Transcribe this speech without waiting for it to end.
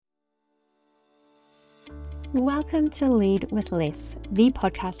Welcome to Lead with Less, the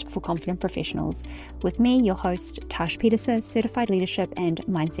podcast for confident professionals, with me, your host, Tash Peterson, certified leadership and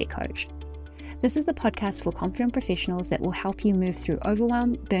mindset coach. This is the podcast for confident professionals that will help you move through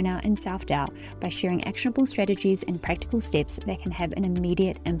overwhelm, burnout, and self-doubt by sharing actionable strategies and practical steps that can have an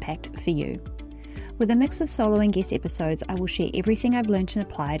immediate impact for you. With a mix of solo and guest episodes, I will share everything I've learned and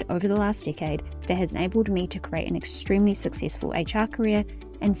applied over the last decade that has enabled me to create an extremely successful HR career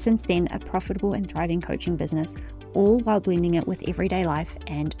and since then a profitable and thriving coaching business, all while blending it with everyday life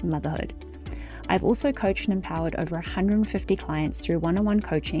and motherhood. I've also coached and empowered over 150 clients through one-on-one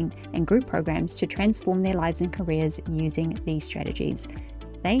coaching and group programs to transform their lives and careers using these strategies.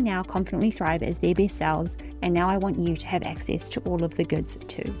 They now confidently thrive as their best selves, and now I want you to have access to all of the goods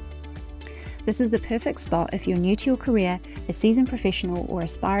too. This is the perfect spot if you're new to your career, a seasoned professional, or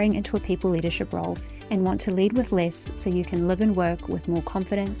aspiring into a people leadership role and want to lead with less so you can live and work with more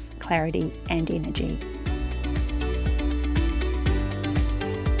confidence, clarity, and energy.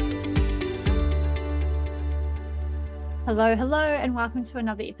 Hello, and welcome to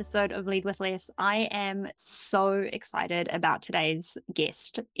another episode of Lead with Less. I am so excited about today's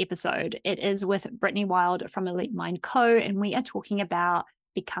guest episode. It is with Brittany Wilde from Elite Mind Co, and we are talking about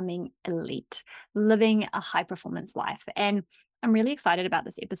becoming elite, living a high performance life. And I'm really excited about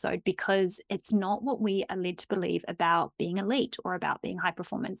this episode because it's not what we are led to believe about being elite or about being high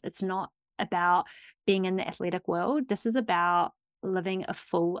performance. It's not about being in the athletic world. This is about living a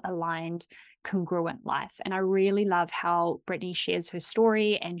full, aligned, congruent life. And I really love how Brittany shares her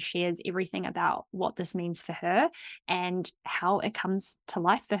story and shares everything about what this means for her and how it comes to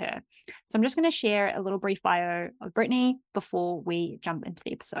life for her. So I'm just going to share a little brief bio of Brittany before we jump into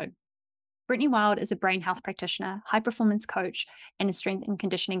the episode. Brittany Wilde is a brain health practitioner, high performance coach, and a strength and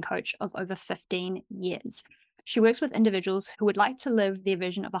conditioning coach of over 15 years. She works with individuals who would like to live their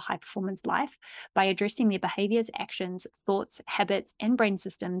vision of a high performance life by addressing their behaviors, actions, thoughts, habits, and brain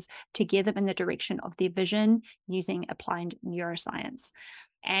systems to gear them in the direction of their vision using applied neuroscience.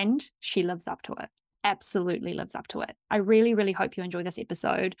 And she lives up to it. Absolutely lives up to it. I really, really hope you enjoy this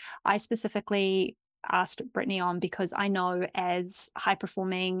episode. I specifically asked Brittany on because I know as high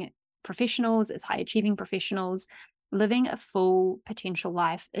performing professionals, as high achieving professionals, living a full potential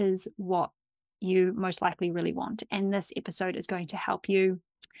life is what you most likely really want. And this episode is going to help you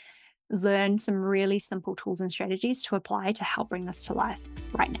learn some really simple tools and strategies to apply to help bring this to life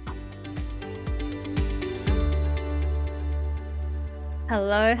right now.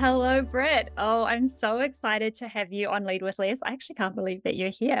 Hello, Britt. Oh, I'm so excited to have you on Lead with Les. I actually can't believe that you're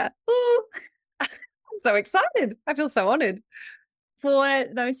here. Ooh, I'm so excited. I feel so honored. For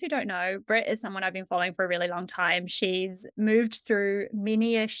those who don't know, Britt is someone I've been following for a really long time. She's moved through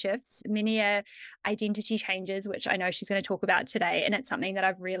many shifts, many identity changes, which I know she's going to talk about today. And it's something that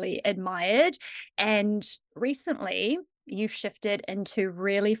I've really admired. And recently, you've shifted into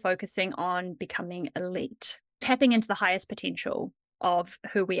really focusing on becoming elite, tapping into the highest potential of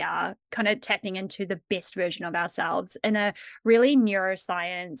who we are, kind of tapping into the best version of ourselves in a really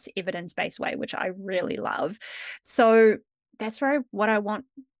neuroscience, evidence-based way, which I really love. So that's what I want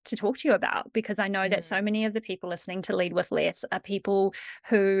to talk to you about, because I know that so many of the people listening to Lead with Less are people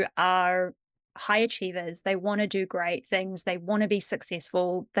who are high achievers. They want to do great things. They want to be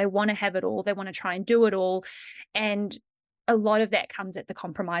successful. They want to have it all. They want to try and do it all. And a lot of that comes at the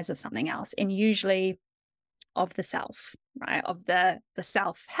compromise of something else, and usually of the self, right? Of the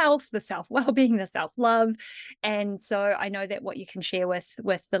self-health, the self-well-being, the self-love. And so I know that what you can share with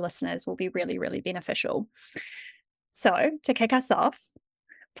the listeners will be really, really beneficial. So to kick us off,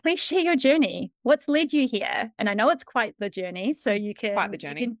 please share your journey. What's led you here? And I know it's quite the journey, so you can Quite the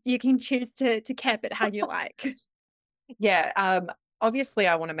journey. You can choose to cap it how you like. Yeah. Obviously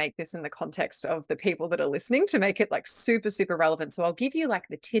I want to make this in the context of the people that are listening to make it like super, super relevant. So I'll give you like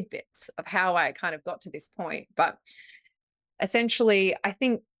the tidbits of how I kind of got to this point. But essentially, I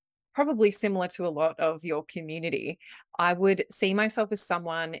think probably similar to a lot of your community, I would see myself as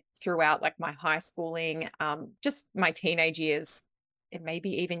someone throughout like my high schooling, just my teenage years, and maybe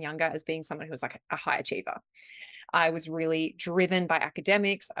even younger, as being someone who was like a high achiever. I was really driven by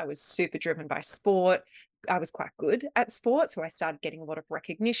academics. I was super driven by sport. I was quite good at sport. So I started getting a lot of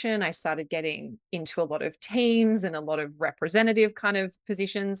recognition. I started getting into a lot of teams and a lot of representative kind of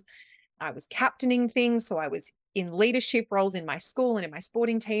positions. I was captaining things. So I was in leadership roles in my school and in my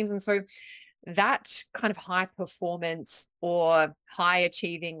sporting teams. And so that kind of high performance or high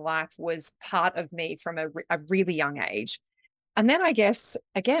achieving life was part of me from a really young age. And then I guess,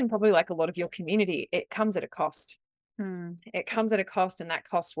 again, probably like a lot of your community, it comes at a cost. It comes at a cost. And that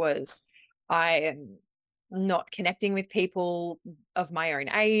cost was I am not connecting with people of my own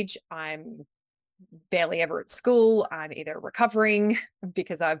age. I'm barely ever at school. I'm either recovering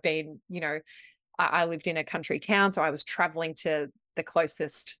because I've been, I lived in a country town, so I was traveling to the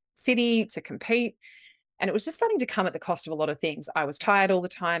closest city to compete. And it was just starting to come at the cost of a lot of things. I was tired all the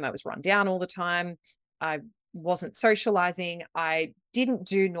time. I was run down all the time. I wasn't socializing. I didn't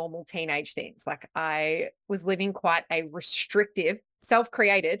do normal teenage things. Like I was living quite a restrictive,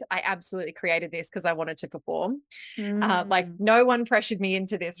 self-created. I absolutely created this because I wanted to perform. Like no one pressured me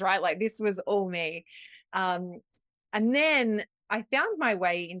into this, right? Like this was all me. And then I found my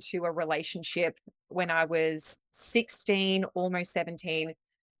way into a relationship when I was 16, almost 17,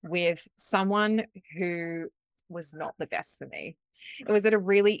 with someone who was not the best for me. It was at a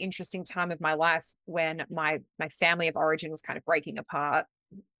really interesting time of my life when my family of origin was kind of breaking apart.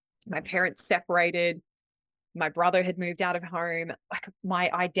 My parents separated. My brother had moved out of home. Like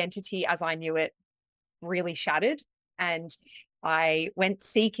my identity as I knew it really shattered. And I went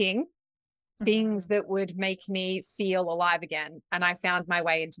seeking things that would make me feel alive again. And I found my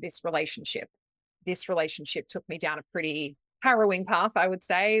way into this relationship. This relationship took me down a pretty harrowing path, I would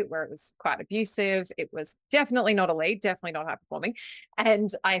say, where it was quite abusive. It was definitely not elite, definitely not high performing. And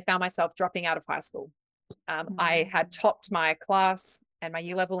I found myself dropping out of high school. I had topped my class and my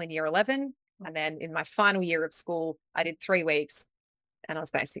year level in year 11. And then in my final year of school, I did 3 weeks and I was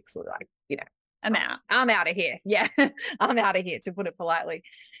basically like, I'm out. I'm out of here. Yeah, I'm out of here, to put it politely.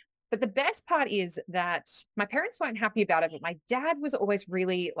 But the best part is that my parents weren't happy about it, but my dad was always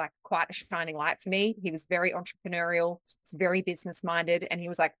really like quite a shining light for me. He was very entrepreneurial, was very business minded. And he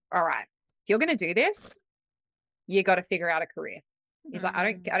was like, all right, if you're going to do this, you got to figure out a career. He's like,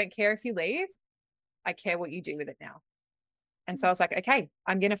 I don't care if you leave. I care what you do with it now. And so I was like, okay,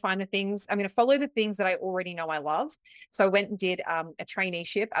 I'm going to follow the things that I already know I love. So I went and did a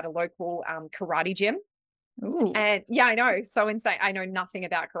traineeship at a local karate gym. Ooh. And yeah, I know. So insane. I know nothing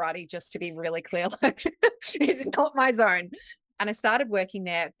about karate, just to be really clear. Like, it's not my zone. And I started working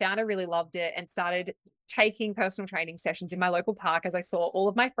there, found I really loved it, and started taking personal training sessions in my local park. As I saw all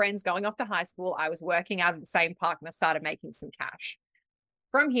of my friends going off to high school, I was working out of the same park and I started making some cash.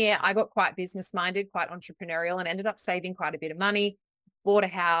 From here, I got quite business minded, quite entrepreneurial, and ended up saving quite a bit of money, bought a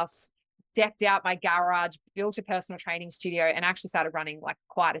house, decked out my garage, built a personal training studio, and actually started running like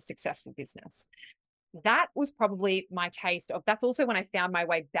quite a successful business. That was probably my taste of, that's also when I found my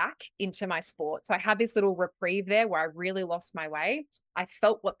way back into my sport. So I had this little reprieve there where I really lost my way. I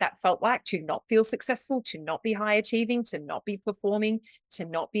felt what that felt like to not feel successful, to not be high achieving, to not be performing, to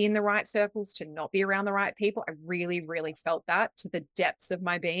not be in the right circles, to not be around the right people. I really, really felt that to the depths of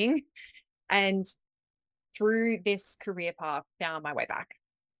my being. And through this career path, found my way back.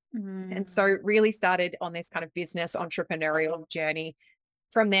 And so really started on this kind of business entrepreneurial journey.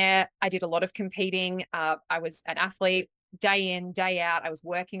 From there, I did a lot of competing. I was an athlete day in, day out. I was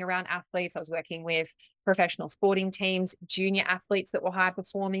working around athletes. I was working with professional sporting teams, junior athletes that were high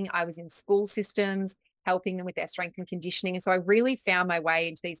performing. I was in school systems, helping them with their strength and conditioning. And so I really found my way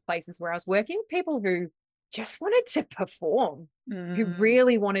into these places where I was working with people who just wanted to perform, who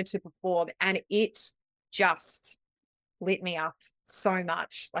really wanted to perform. And it just lit me up so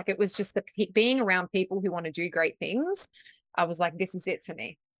much. Like it was just being around people who want to do great things. I was like, this is it for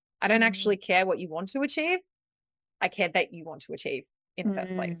me. I don't actually care what you want to achieve. I care that you want to achieve in the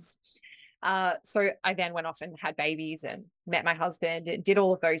first place. So I then went off and had babies and met my husband, did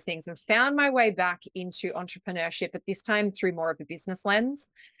all of those things and found my way back into entrepreneurship, but this time through more of a business lens.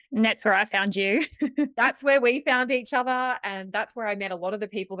 And that's where I found you. That's where we found each other. And that's where I met a lot of the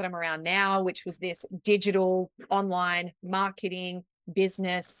people that I'm around now, which was this digital, online marketing,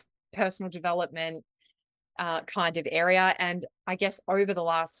 business, personal development, kind of area. And I guess over the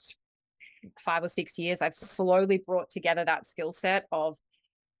last 5 or 6 years, I've slowly brought together that skill set of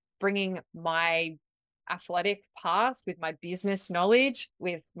bringing my athletic past with my business knowledge,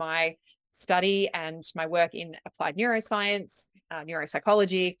 with my study and my work in applied neuroscience,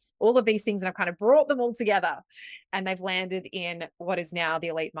 neuropsychology, all of these things. And I've kind of brought them all together and they've landed in what is now the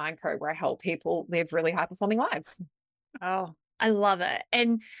Elite Mind Co, where I help people live really high performing lives. Oh, I love it.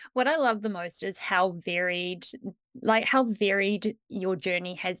 And what I love the most is how varied your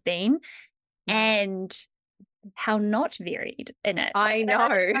journey has been and how not varied in it. I know.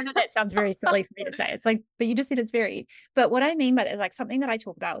 I know that sounds very silly for me to say. It's like, but you just said it's varied. But what I mean by it is like something that I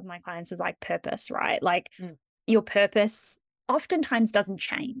talk about with my clients is like purpose, right? Like your purpose oftentimes doesn't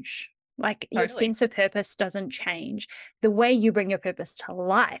change. Like your sense of purpose doesn't change. The way you bring your purpose to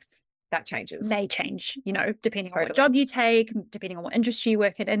life that changes, may change, depending on what job you take, depending on what industry you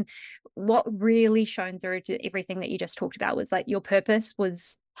work in. And what really shone through to everything that you just talked about was like your purpose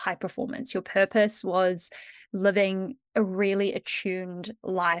was high performance. Your purpose was living a really attuned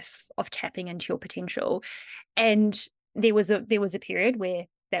life of tapping into your potential. And there was a period where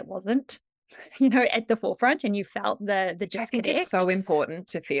that wasn't, at the forefront, and you felt the Which I think is disconnect, so important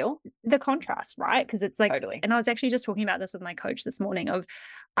to feel. the contrast, right? Because it's like, Totally. and I was actually just talking about this with my coach this morning of,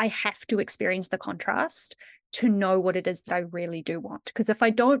 I have to experience the contrast to know what it is that I really do want. Because if I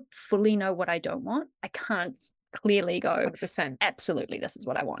don't fully know what I don't want, I can't clearly go, 100%. absolutely, this is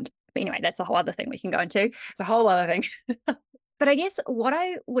what I want. But anyway, that's a whole other thing we can go into. It's a whole other thing. But I guess what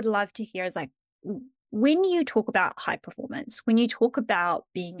I would love to hear is like, when you talk about high performance, when you talk about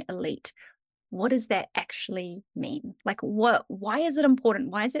being elite, what does that actually mean? Like, why is it important?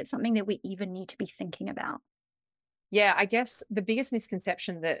 Why is it something that we even need to be thinking about? Yeah, I guess the biggest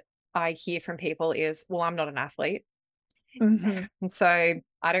misconception that I hear from people is, well, I'm not an athlete. Mm-hmm. And so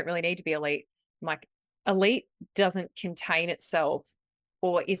I don't really need to be elite. I'm like, elite doesn't contain itself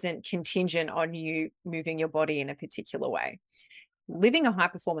or isn't contingent on you moving your body in a particular way. Living a high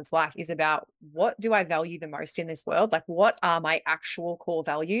performance life is about, what do I value the most in this world? Like, what are my actual core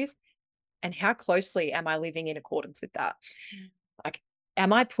values? And how closely am I living in accordance with that? Like,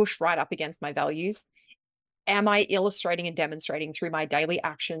 am I pushed right up against my values? Am I illustrating and demonstrating through my daily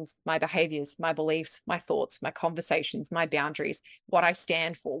actions, my behaviors, my beliefs, my thoughts, my conversations, my boundaries, what I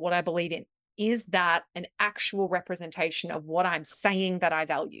stand for, what I believe in? Is that an actual representation of what I'm saying that I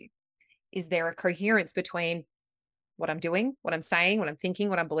value? Is there a coherence between what I'm doing, what I'm saying, what I'm thinking,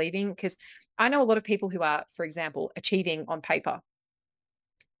 what I'm believing? Because I know a lot of people who are, for example, achieving on paper,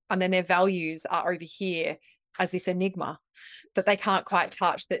 and then their values are over here as this enigma that they can't quite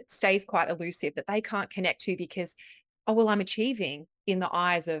touch, that stays quite elusive, that they can't connect to because, oh, well, I'm achieving in the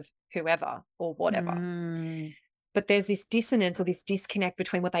eyes of whoever or whatever. Mm. But there's this dissonance or this disconnect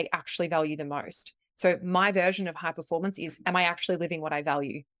between what they actually value the most. So my version of high performance is, am I actually living what I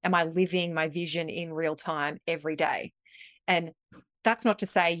value? Am I living my vision in real time every day? And that's not to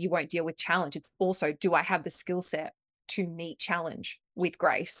say you won't deal with challenge. It's also, do I have the skill set to meet challenge with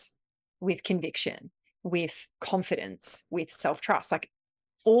grace, with conviction, with confidence, with self-trust? Like,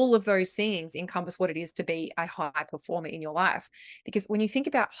 all of those things encompass what it is to be a high performer in your life. Because when you think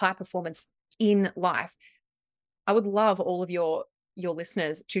about high performance in life, I would love all of your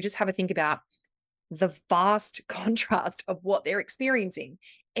listeners to just have a think about the vast contrast of what they're experiencing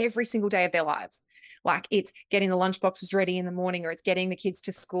every single day of their lives. Like, it's getting the lunchboxes ready in the morning, or it's getting the kids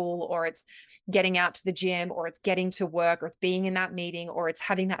to school, or it's getting out to the gym, or it's getting to work, or it's being in that meeting, or it's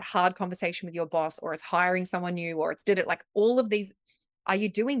having that hard conversation with your boss, or it's hiring someone new, or it's did it like all of these. Are you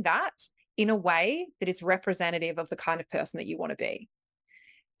doing that in a way that is representative of the kind of person that you want to be?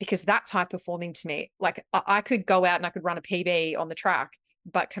 Because that's high performing to me. Like, I could go out and I could run a PB on the track,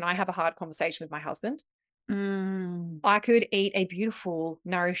 but can I have a hard conversation with my husband? I could eat a beautiful,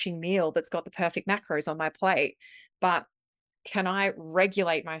 nourishing meal that's got the perfect macros on my plate, but can I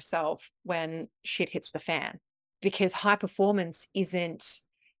regulate myself when shit hits the fan? Because high performance isn't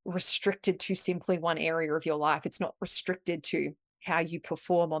restricted to simply one area of your life. It's not restricted to how you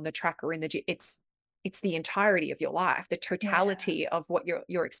perform on the track or in the gym. It's the entirety of your life, the totality of what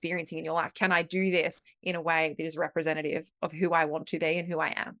you're experiencing in your life. Can I do this in a way that is representative of who I want to be and who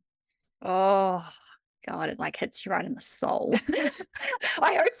I am? Oh, God, it like hits you right in the soul.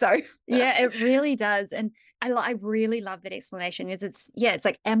 I hope so. Yeah, it really does. And I really love that explanation. Is it's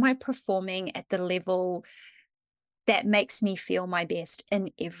like, am I performing at the level that makes me feel my best in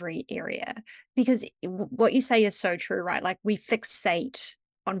every area? Because what you say is so true, right? Like, we fixate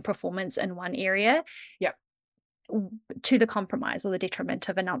on performance in one area, Yep. to the compromise or the detriment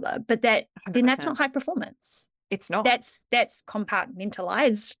of another. But then that's 100%. not high performance. It's not. That's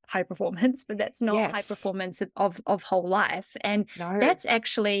compartmentalized high performance, but that's not high Yes. performance of whole life. And No.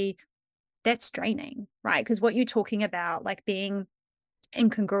 that's draining, right? Because what you're talking about, like being in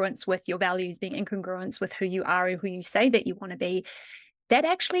congruence with your values, being in congruence with who you are and who you say that you want to be, that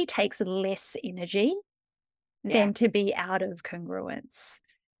actually takes less energy than to be out of congruence.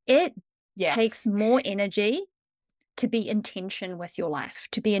 It takes more energy to be in tension with your life,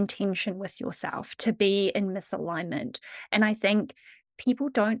 to be in tension with yourself, to be in misalignment. And I think people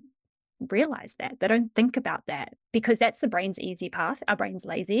don't realize that. They don't think about that, because that's the brain's easy path. Our brain's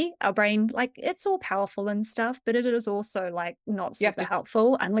lazy. Our brain, like, it's all powerful and stuff, but it is also like not super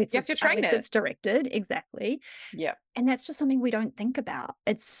helpful unless it's directed. Exactly. Yeah. And that's just something we don't think about.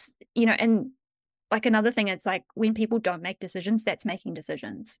 It's, and like another thing, it's like when people don't make decisions, that's making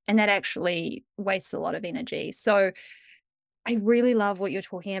decisions. And that actually wastes a lot of energy. So I really love what you're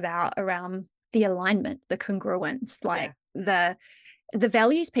talking about around the alignment, the congruence, like the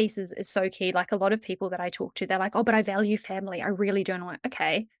values piece is so key. Like a lot of people that I talk to, they're like, oh, but I value family. I really don't want,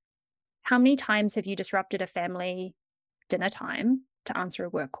 okay. How many times have you disrupted a family dinner time to answer a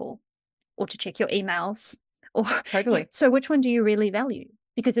work call or to check your emails? Or Totally. so which one do you really value?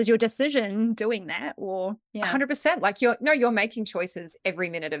 Because is your decision doing that or 100%. Like you're making choices every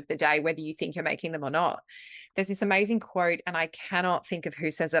minute of the day, whether you think you're making them or not. There's this amazing quote, and I cannot think of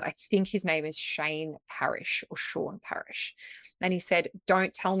who says it. I think his name is Shane Parrish or Sean Parrish. And he said,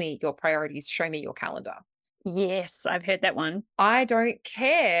 "Don't tell me your priorities, show me your calendar." Yes, I've heard that one. I don't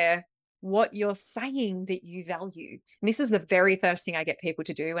care what you're saying that you value. And this is the very first thing I get people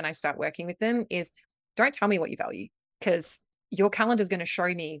to do when I start working with them is don't tell me what you value, because your calendar is going to show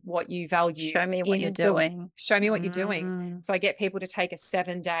me what you value. Show me what you're doing. Show me what you're doing. So I get people to take a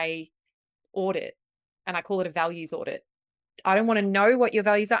 7-day audit, and I call it a values audit. I don't want to know what your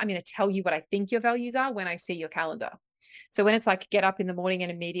values are. I'm going to tell you what I think your values are when I see your calendar. So when it's like get up in the morning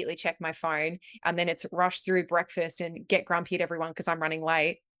and immediately check my phone, and then it's rush through breakfast and get grumpy at everyone because I'm running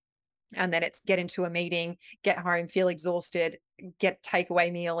late, and then it's get into a meeting, get home, feel exhausted, get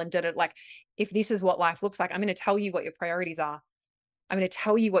takeaway meal and did it. Like, if this is what life looks like, I'm going to tell you what your priorities are. I'm going to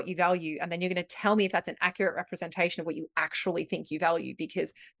tell you what you value. And then you're going to tell me if that's an accurate representation of what you actually think you value,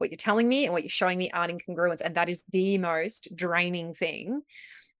 because what you're telling me and what you're showing me aren't in congruence. And that is the most draining thing.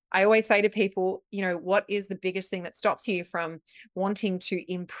 I always say to people, what is the biggest thing that stops you from wanting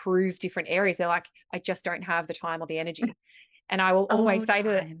to improve different areas? They're like, I just don't have the time or the energy. And I will always say to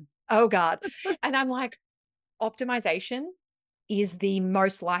them, oh God. And I'm like, optimization is the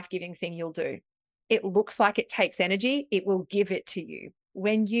most life-giving thing you'll do. It looks like it takes energy. It will give it to you.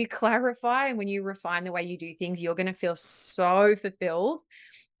 When you clarify and when you refine the way you do things, you're going to feel so fulfilled,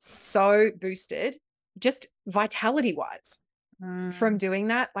 so boosted, just vitality-wise from doing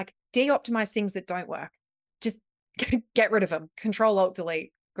that. Like, de-optimize things that don't work. Just get rid of them. Control, Alt,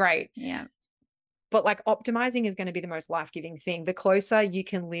 Delete. Great. Yeah. But like, optimizing is going to be the most life-giving thing. The closer you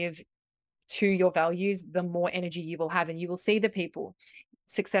can live to your values, the more energy you will have. And you will see the people,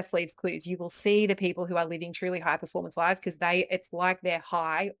 success leaves clues. You will see the people who are living truly high performance lives, because it's like they're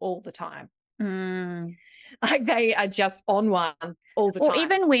high all the time. Like they are just on one all the time. Or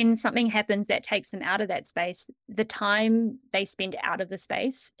even when something happens that takes them out of that space, the time they spend out of the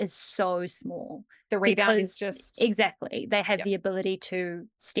space is so small. The rebound is just... Exactly. They have the ability to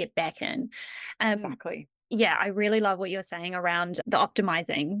step back in. Exactly. Yeah, I really love what you're saying around the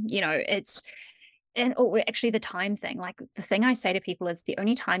optimizing. Actually the time thing. Like, the thing I say to people is the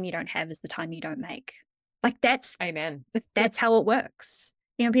only time you don't have is the time you don't make. Like, that's amen. That's how it works.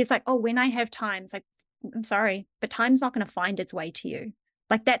 People's like, oh, when I have time, it's like, I'm sorry, but time's not going to find its way to you.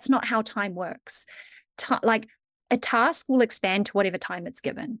 Like, that's not how time works. Like, a task will expand to whatever time it's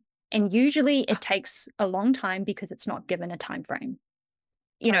given. And usually it takes a long time because it's not given a time frame.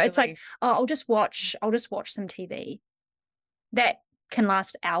 It's like, oh, I'll just watch some TV. That can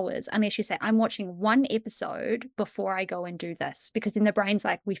last hours, unless you say, I'm watching one episode before I go and do this, because then the brain's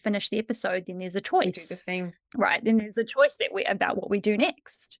like, we finish the episode, then there's a choice. We do the thing. Right. Then there's a choice about what we do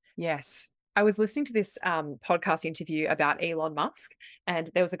next. Yes. I was listening to this podcast interview about Elon Musk, and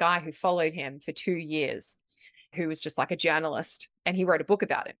there was a guy who followed him for 2 years who was just like a journalist, and he wrote a book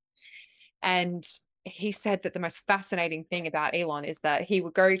about him. And he said that the most fascinating thing about Elon is that he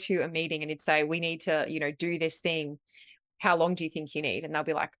would go to a meeting and he'd say, we need to, do this thing. How long do you think you need? And they'll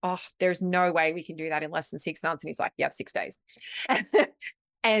be like, oh, there's no way we can do that in less than 6 months. And he's like, yeah, 6 days.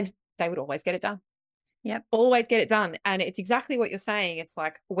 And they would always get it done. Yep. Always get it done. And it's exactly what you're saying. It's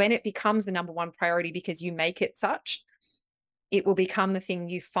like, when it becomes the number one priority because you make it such, it will become the thing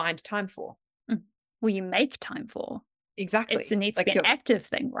you find time for. Well, you make time for. Exactly. It needs to be an active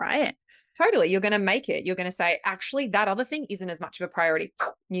thing, right? Totally. You're going to make it. You're going to say, actually, that other thing isn't as much of a priority.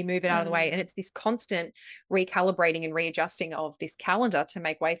 You move it out of the way. And it's this constant recalibrating and readjusting of this calendar to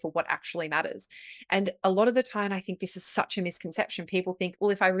make way for what actually matters. And a lot of the time, I think this is such a misconception. People think,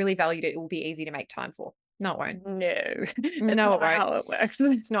 well, if I really valued it, it will be easy to make time for. No, it won't. No, that's not how it works.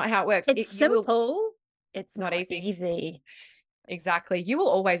 It's not how it works. It's simple. It's not easy. Easy. Exactly. You will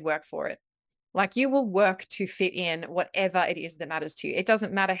always work for it. Like, you will work to fit in whatever it is that matters to you. It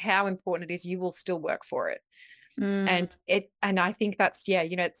doesn't matter how important it is, you will still work for it. And I think that's,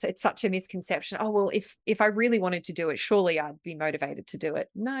 it's such a misconception. Oh, well, if I really wanted to do it, surely I'd be motivated to do it.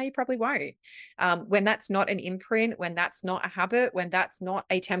 No, you probably won't. When that's not an imprint, when that's not a habit, when that's not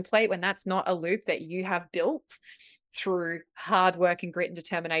a template, when that's not a loop that you have built through hard work and grit and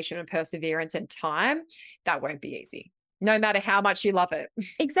determination and perseverance and time, that won't be easy, no matter how much you love it.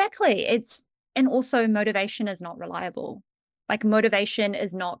 Exactly. And also, motivation is not reliable. Like, motivation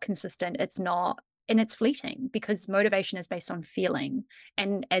is not consistent. It's not it's fleeting because motivation is based on feeling.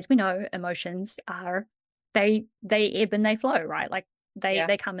 And as we know, emotions are, they ebb and they flow, right? Like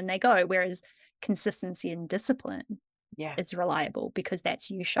they come and they go. Whereas consistency and discipline is reliable because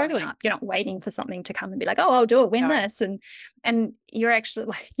that's you showing up. You're not waiting for something to come and be like, oh, I'll do it when this. And you're actually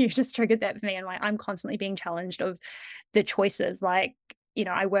like, you just triggered that for me. And like, I'm constantly being challenged of the choices. Like, you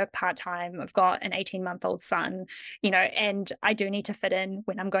know, I work part-time, I've got an 18-month-old son, you know, and I do need to fit in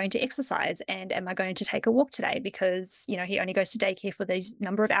when I'm going to exercise. And am I going to take a walk today? Because, you know, he only goes to daycare for these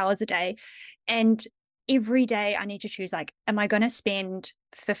number of hours a day. And every day I need to choose, like, am I going to spend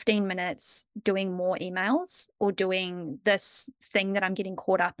 15 minutes doing more emails or doing this thing that I'm getting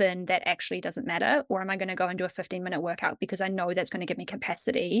caught up in that actually doesn't matter? Or am I going to go and do a 15-minute workout because I know that's going to give me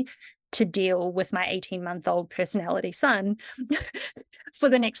capacity to deal with my 18-month-old personality son for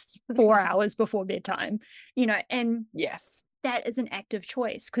the next 4 hours before bedtime, you know? And yes, that is an active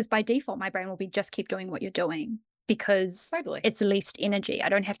choice, because by default, my brain will be just keep doing what you're doing, because it's least energy. I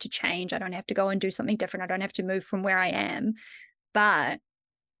don't have to change. I don't have to go and do something different. I don't have to move from where I am. But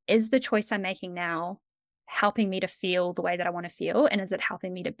is the choice I'm making now helping me to feel the way that I want to feel? And is it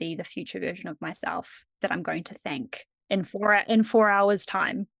helping me to be the future version of myself that I'm going to thank in 4 hours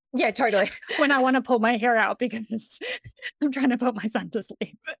time? Yeah, totally. When I want to pull my hair out because I'm trying to put my son to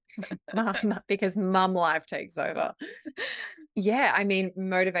sleep. Because mum life takes over. Yeah, I mean,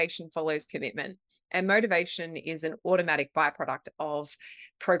 motivation follows commitment. And motivation is an automatic byproduct of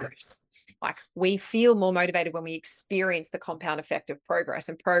progress. Like, we feel more motivated when we experience the compound effect of progress.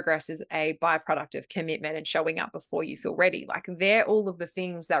 And progress is a byproduct of commitment and showing up before you feel ready. Like, they're all of the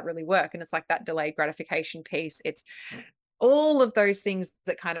things that really work. And it's like that delayed gratification piece. It's all of those things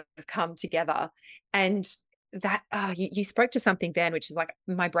that kind of come together. And that you spoke to something then, which is like,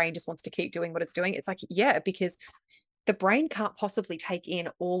 my brain just wants to keep doing what it's doing. It's like, yeah, because the brain can't possibly take in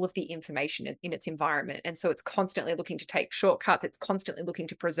all of the information in its environment. And so it's constantly looking to take shortcuts. It's constantly looking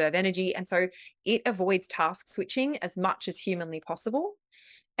to preserve energy. And so it avoids task switching as much as humanly possible.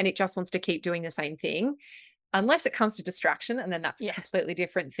 And it just wants to keep doing the same thing, unless it comes to distraction. And then that's a completely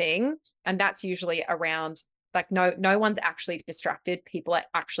different thing. And that's usually around, like, no one's actually distracted. People are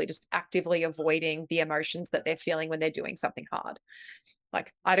actually just actively avoiding the emotions that they're feeling when they're doing something hard.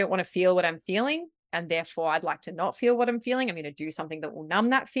 Like, I don't want to feel what I'm feeling, and therefore I'd like to not feel what I'm feeling. I'm going to do something that will numb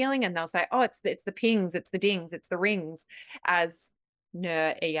that feeling. And they'll say, oh, it's the pings, it's the dings, it's the rings. As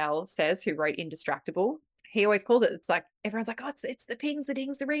Nur El says, who wrote Indistractable, he always calls it, it's like, everyone's like, oh, it's the pings, the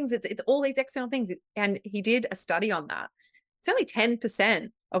dings, the rings. It's all these external things. And he did a study on that. It's only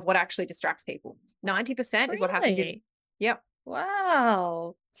 10% of what actually distracts people. 90% is what happens in. Yep.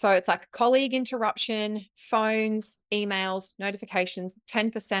 Wow. So it's like colleague interruption, phones, emails, notifications,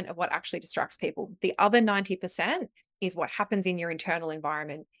 10% of what actually distracts people. The other 90% is what happens in your internal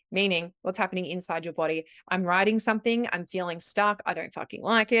environment, meaning what's happening inside your body. I'm writing something, I'm feeling stuck, I don't fucking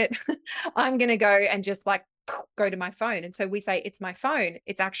like it. I'm going to go and just like go to my phone. And so we say, it's my phone.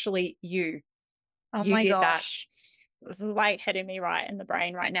 It's actually you. Oh you my did gosh. This is like hitting me right in the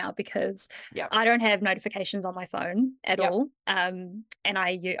brain right now, because Yep. I don't have notifications on my phone at Yep. all. And I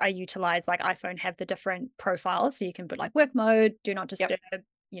utilize, like, iPhone have the different profiles. So you can put like work mode, do not disturb,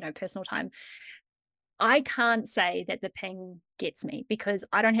 you know, personal time. I can't say that the ping gets me, because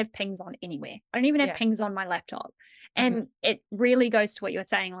I don't have pings on anywhere. I don't even have pings on my laptop. And it really goes to what you were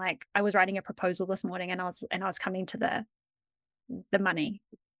saying. Like, I was writing a proposal this morning, and I was coming to the money.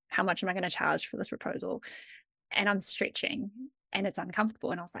 How much am I going to charge for this proposal? And I'm stretching and it's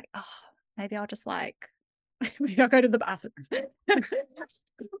uncomfortable. And I was like, oh, maybe I'll just like, maybe I'll go to the bathroom.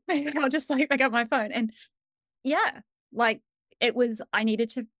 Maybe I'll just like pick up my phone. And yeah, like, it was, I needed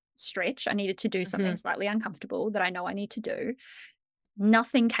to stretch. I needed to do something slightly uncomfortable that I know I need to do.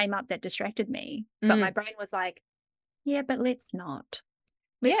 Nothing came up that distracted me, but my brain was like, yeah, but let's not.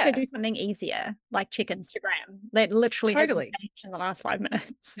 Let's go do something easier, like check Instagram. That literally hasn't changed in the last 5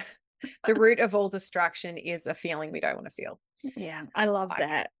 minutes. The root of all distraction is a feeling we don't want to feel. Yeah, I love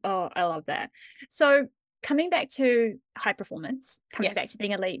that. Oh, I love that. So coming back to high performance, coming back to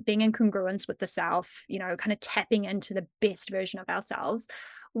being elite, being in congruence with the self, you know, kind of tapping into the best version of ourselves,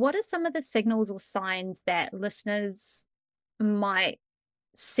 what are some of the signals or signs that listeners might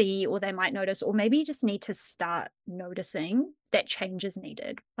see, or they might notice, or maybe you just need to start noticing that change is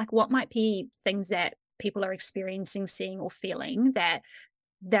needed? Like, what might be things that people are experiencing, seeing, or feeling that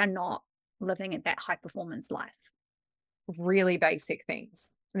they're not living at that high performance life? Really basic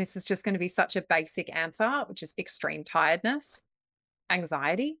things. And this is just going to be such a basic answer, which is extreme tiredness,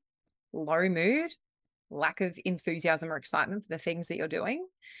 anxiety, low mood, lack of enthusiasm or excitement for the things that you're doing.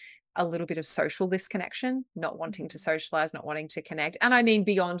 a little bit of social disconnection, not wanting to socialize, not wanting to connect. And I mean,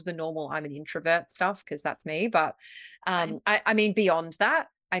 beyond the normal, I'm an introvert stuff, because that's me. But I mean, beyond that,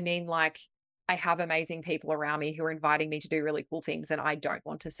 I mean, like, I have amazing people around me who are inviting me to do really cool things and I don't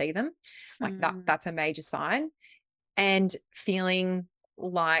want to see them. Like that's a major sign. And feeling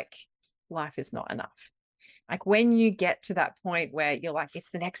like life is not enough. Like when you get to that point where you're like,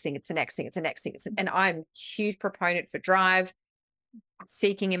 it's the next thing, it's the next thing, it's the next thing. And I'm a huge proponent for drive,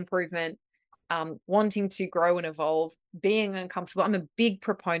 seeking improvement, wanting to grow and evolve, being uncomfortable. I'm a big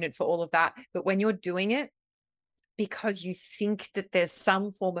proponent for all of that. But when you're doing it because you think that there's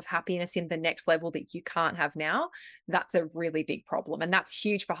some form of happiness in the next level that you can't have now, that's a really big problem. And that's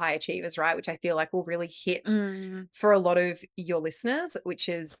huge for high achievers, right? Which I feel like will really hit for a lot of your listeners, which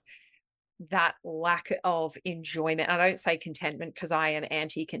is that lack of enjoyment. I don't say contentment because I am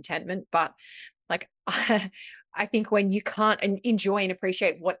anti-contentment, but like I think when you can't enjoy and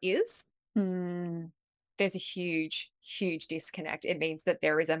appreciate what is, there's a huge, huge disconnect. It means that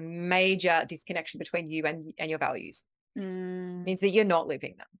there is a major disconnection between you and your values. It means that you're not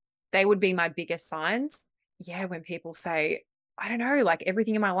living them. They would be my biggest signs. Yeah, when people say, I don't know, like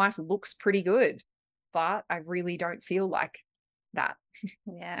everything in my life looks pretty good, but I really don't feel like that.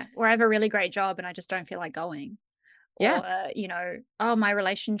 Yeah. Or I have a really great job and I just don't feel like going. Yeah. Or, you know, oh, my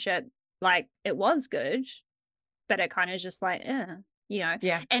relationship, like it was good, but it kind of just like, you know.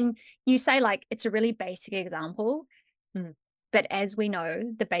 Yeah. And you say like, it's a really basic example, but as we know,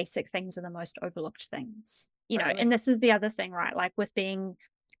 the basic things are the most overlooked things, you know. And this is the other thing, right? Like with being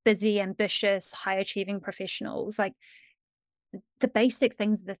busy, ambitious, high achieving professionals, like the basic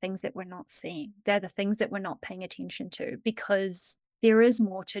things are the things that we're not seeing. They're the things that we're not paying attention to because there is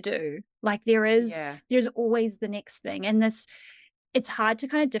more to do. Like there's always the next thing. And it's hard to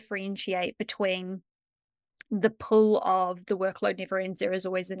kind of differentiate between the pull of the workload never ends, there is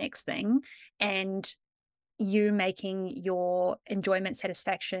always the next thing, and you making your enjoyment,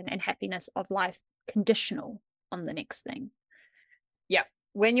 satisfaction, and happiness of life conditional on the next thing. Yeah.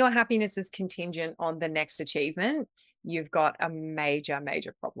 When your happiness is contingent on the next achievement, you've got a major,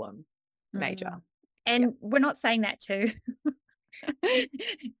 major problem. Major. And we're not saying that to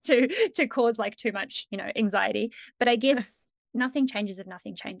cause like too much, you know, anxiety, but I guess nothing changes if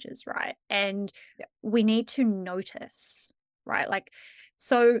nothing changes, right? And we need to notice, right? Like,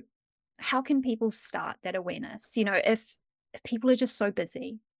 so how can people start that awareness? You know, if people are just so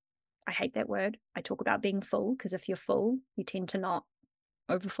busy, I hate that word. I talk about being full because if you're full, you tend to not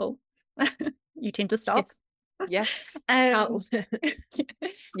overfull. You tend to stop. Yes. But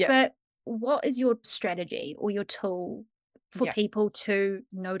what is your strategy or your tool for people to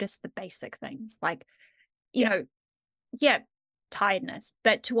notice the basic things? Like, you know, tiredness,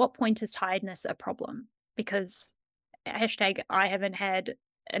 but to what point is tiredness a problem? Because hashtag I haven't had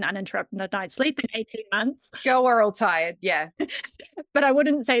an uninterrupted night's sleep in 18 months. Girl, we're all tired. Yeah. But I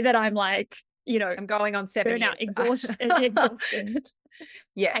wouldn't say that I'm like, you know, I'm going on 7 years. Exhausted.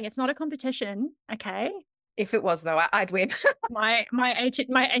 Yeah. Hey, it's not a competition. Okay. If it was though, I'd win. my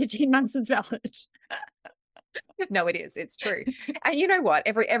 18 months is valid. No, it is. It's true. And you know what?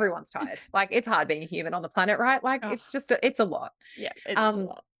 Everyone's tired. Like it's hard being a human on the planet, right? Like it's just it's a lot. Yeah, it's a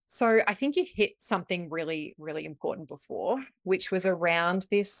lot. So I think you hit something really, really important before, which was around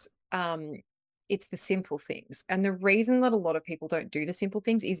this. It's the simple things. And the reason that a lot of people don't do the simple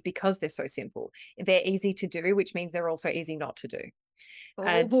things is because they're so simple. They're easy to do, which means they're also easy not to do.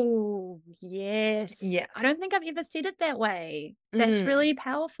 Oh, yes. I don't think I've ever said it that way. That's really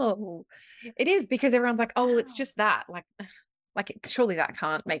powerful. It is, because everyone's like, oh, well, it's just that. Like surely that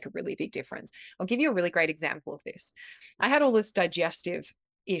can't make a really big difference. I'll give you a really great example of this. I had all this digestive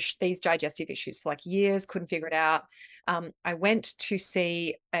issues for like years, couldn't figure it out. I went to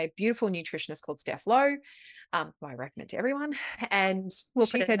see a beautiful nutritionist called Steph Lowe, who I recommend to everyone. And we'll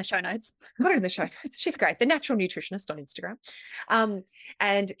put it in the show notes. Put it in the show notes. She's great. The Natural Nutritionist on Instagram.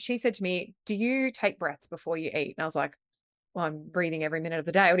 And she said to me, do you take breaths before you eat? And I was like, well, I'm breathing every minute of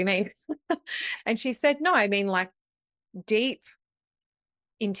the day. What do you mean? And she said, no, I mean like deep,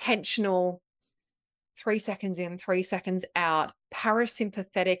 intentional 3 seconds in, 3 seconds out,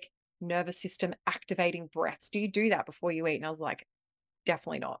 parasympathetic nervous system activating breaths. Do you do that before you eat? And I was like,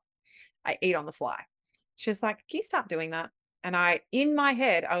 definitely not. I eat on the fly. She's like, can you start doing that? And in my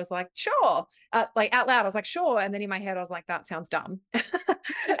head, I was like, sure. Like out loud, I was like, sure. And then in my head, I was like, that sounds dumb.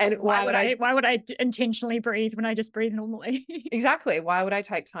 And why would I intentionally breathe when I just breathe normally? Exactly. Why would I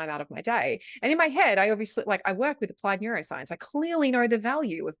take time out of my day? And in my head, I obviously, like, I work with applied neuroscience. I clearly know the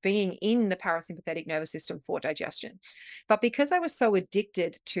value of being in the parasympathetic nervous system for digestion. But because I was so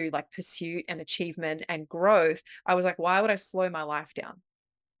addicted to like pursuit and achievement and growth, I was like, why would I slow my life down?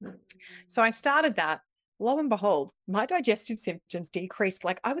 So I started that. Lo and behold, my digestive symptoms decreased,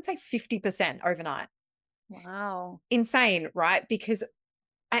 like I would say 50% overnight. Wow. Insane, right? Because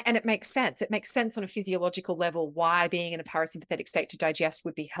and it makes sense. It makes sense on a physiological level why being in a parasympathetic state to digest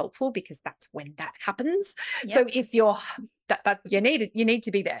would be helpful, because that's when that happens. So Yep. if you're that you need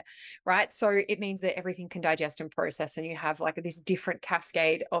to be there, right? So it means that everything can digest and process, and you have like this different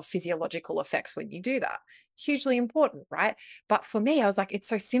cascade of physiological effects when you do that. Hugely important, right? But for me, I was like, it's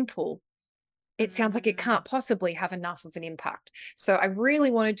so simple. It sounds like it can't possibly have enough of an impact. So I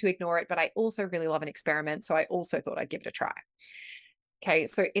really wanted to ignore it, but I also really love an experiment. So I also thought I'd give it a try. Okay,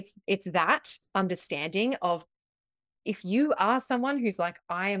 so it's that understanding of, if you are someone who's like,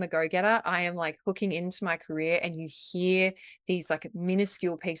 I am a go-getter, I am like hooking into my career, and you hear these like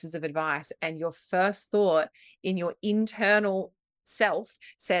minuscule pieces of advice, and your first thought in your internal self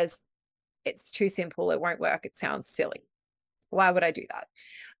says, it's too simple, it won't work, it sounds silly. Why would I do that?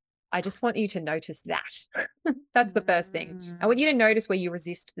 I just want you to notice that. That's the first thing. I want you to notice where you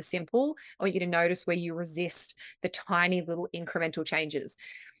resist the simple. I want you to notice where you resist the tiny little incremental changes.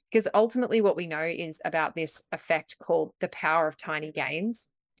 Because ultimately, what we know is about this effect called the power of tiny gains,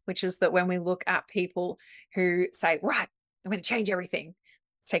 which is that when we look at people who say, right, I'm going to change everything.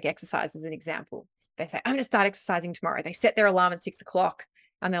 Let's take exercise as an example. They say, I'm going to start exercising tomorrow. They set their alarm at 6 o'clock,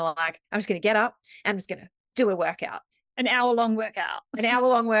 and they're like, I'm just going to get up and I'm just going to do a workout. An hour-long workout. An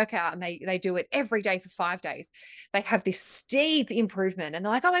hour-long workout, and they do it every day for 5 days. They have this steep improvement, and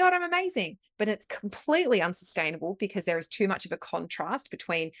they're like, oh my God, I'm amazing. But it's completely unsustainable, because there is too much of a contrast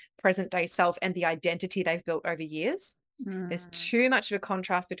between present day self and the identity they've built over years. There's too much of a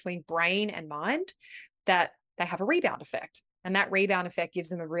contrast between brain and mind, that they have a rebound effect. And that rebound effect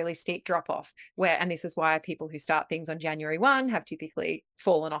gives them a really steep drop off, and this is why people who start things on January 1 have typically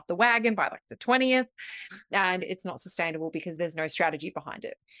fallen off the wagon by like the 20th, and it's not sustainable because there's no strategy behind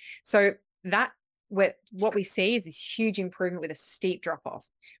it. So what we see is this huge improvement with a steep drop off.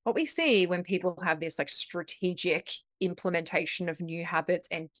 What we see when people have this like strategic implementation of new habits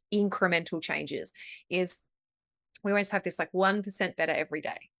and incremental changes is, we always have this like 1% better every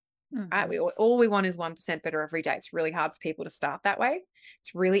day. Right? All we want is 1% better every day. It's really hard for people to start that way.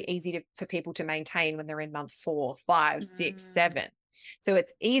 It's really easy for people to maintain when they're in month 4, 5, 6, 7. So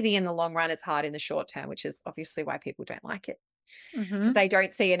it's easy in the long run. It's hard in the short term, which is obviously why people don't like it, because they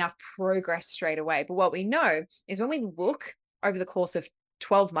don't see enough progress straight away. But what we know is, when we look over the course of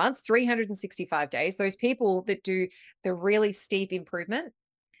 12 months, 365 days, those people that do the really steep improvement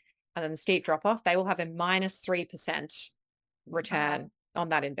and then the steep drop off, they will have a -3% return on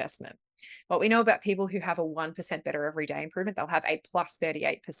that investment. What we know about people who have a 1% better everyday improvement, they'll have a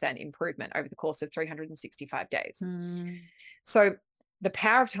 +38% improvement over the course of 365 days. So the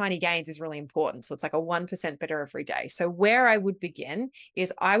power of tiny gains is really important. So it's like a 1% better every day. So where I would begin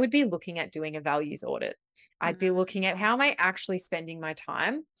is, I would be looking at doing a values audit. I'd be looking at, how am I actually spending my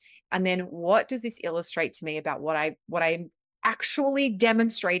time? And then what does this illustrate to me about what I'm actually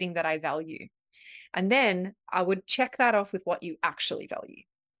demonstrating that I value? And then I would check that off with what you actually value.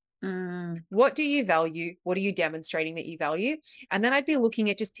 What do you value? What are you demonstrating that you value? And then I'd be looking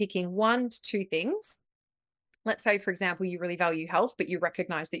at just picking 1 to 2 things. Let's say, for example, you really value health, but you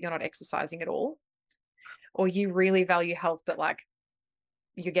recognize that you're not exercising at all. Or you really value health, but like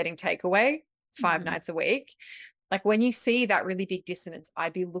you're getting takeaway 5 nights a week. Like when you see that really big dissonance,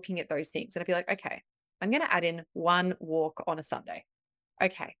 I'd be looking at those things, and I'd be like, okay, I'm going to add in 1 walk on a Sunday.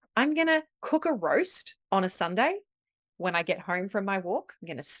 Okay, I'm going to cook a roast on a Sunday when I get home from my walk. I'm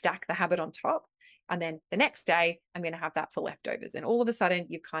going to stack the habit on top. And then the next day, I'm going to have that for leftovers. And all of a sudden,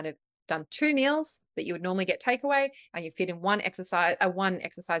 you've kind of done 2 meals that you would normally get takeaway, and you fit in one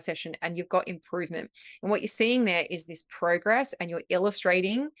exercise session, and you've got improvement. And what you're seeing there is this progress, and you're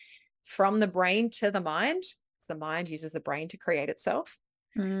illustrating from the brain to the mind. So the mind uses the brain to create itself.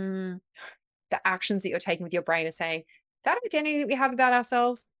 The actions that you're taking with your brain are saying, that identity that we have about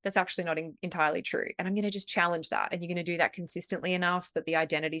ourselves, that's actually not entirely true. And I'm going to just challenge that. And you're going to do that consistently enough that the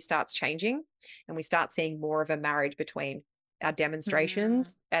identity starts changing, and we start seeing more of a marriage between our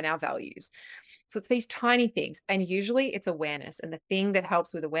demonstrations and our values. So it's these tiny things. And usually it's awareness. And the thing that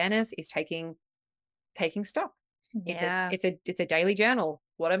helps with awareness is taking stock. Yeah. It's a daily journal.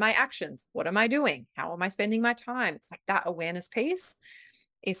 What are my actions? What am I doing? How am I spending my time? It's like that awareness piece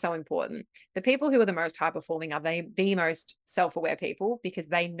is so important. The people who are the most high performing are the most self-aware people, because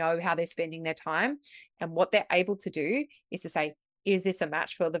they know how they're spending their time, and what they're able to do is to say, is this a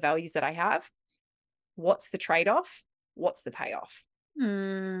match for the values that I have? What's the trade-off? What's the payoff?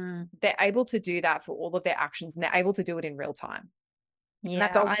 They're able to do that for all of their actions, and they're able to do it in real time. Yeah, and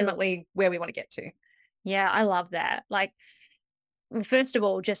that's ultimately where we want to get to. Yeah, I love that. Like, first of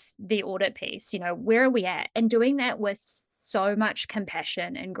all, just the audit piece, where are we at? And doing that with so much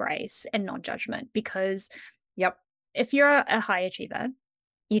compassion and grace and non-judgment, because Yep. if you're a high achiever,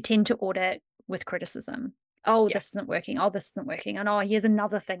 you tend to audit with criticism. Oh, this Yes. isn't working. Oh, this isn't working. And oh, here's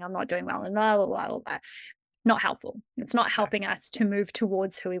another thing I'm not doing well. And blah, blah, blah, blah, blah. Not helpful. It's not No. helping us to move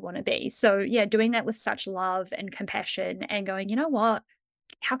towards who we want to be. So yeah, doing that with such love and compassion and going, you know what?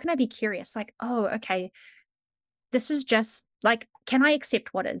 How can I be curious? Like, oh, okay, this is just like, can I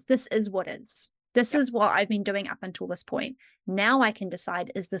accept what is? This is what is. This Yep. is what I've been doing up until this point. Now I can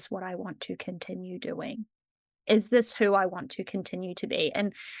decide, is this what I want to continue doing? Is this who I want to continue to be?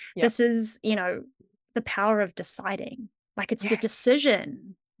 And Yep. this is, the power of deciding. Like, it's the Yes.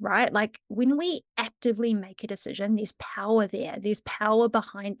 decision, right? Like, when we actively make a decision, there's power there. There's power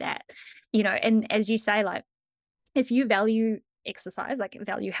behind that, and as you say, like, if you value exercise, like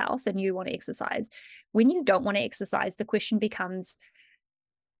value health, and you want to exercise, when you don't want to exercise, the question becomes,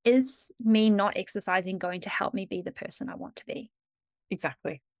 is me not exercising going to help me be the person I want to be?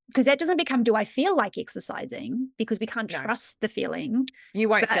 Exactly. Because that doesn't become, do I feel like exercising? Because we can't No. trust the feeling. You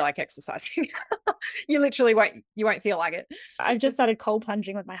won't But feel like exercising. You literally won't. You won't feel like it. I've just started cold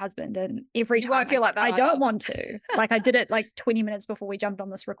plunging with my husband, and every You time won't feel like that I don't either. want to. Like, I did it like 20 minutes before we jumped on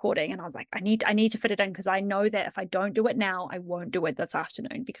this recording, and I was like, I need to fit it in, because I know that if I don't do it now, I won't do it this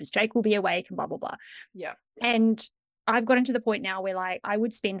afternoon because Jake will be awake and blah blah blah. Yeah. And I've gotten to the point now where, like, I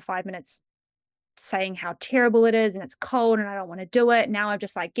would spend 5 minutes saying how terrible it is and it's cold and I don't want to do it. Now I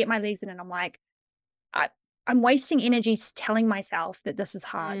just like get my legs in and I'm like, I'm wasting energy telling myself that this is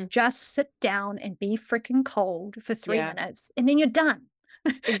hard. Just sit down and be freaking cold for 3 minutes and then you're done.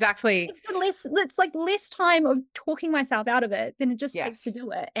 Exactly. It's like less time of talking myself out of it than it just takes to Yes.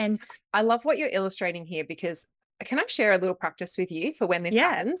 do it. And I love what you're illustrating here, because can I share a little practice with you for when this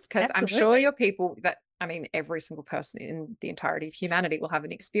yeah, happens? Because I'm sure absolutely. you're people that, I mean, every single person in the entirety of humanity will have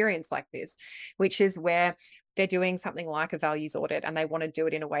an experience like this, which is where they're doing something like a values audit and they want to do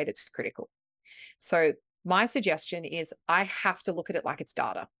it in a way that's critical. So my suggestion is I have to look at it like it's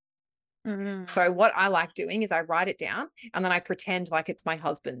data. So what I like doing is I write it down and then I pretend like it's my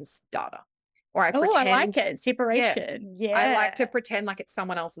husband's data. Or I Oh, I like pretend, it. Separation. Yeah. I like to pretend like it's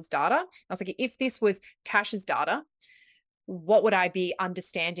someone else's data. I was like, if this was Tasha's data, what would I be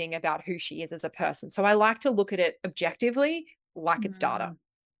understanding about who she is as a person? So I like to look at it objectively, like it's data.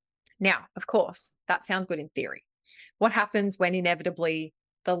 Now, of course, that sounds good in theory. What happens when inevitably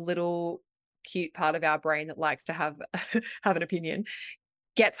the little cute part of our brain that likes to have an opinion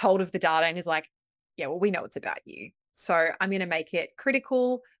gets hold of the data and is like, yeah, well, we know it's about you. So I'm going to make it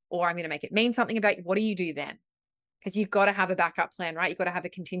critical, or I'm going to make it mean something about you. What do you do then? Because you've got to have a backup plan, right? You've got to have a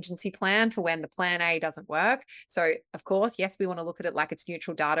contingency plan for when the plan A doesn't work. So of course, yes, we want to look at it like it's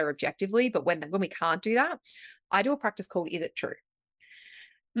neutral data objectively, but when we can't do that, I do a practice called Is It True?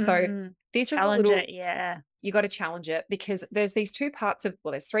 So this challenge is a little, it. Yeah. you got to challenge it, because there's these two parts of,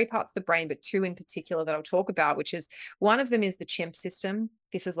 well, there's three parts of the brain, but two in particular that I'll talk about, which is, one of them is the chimp system.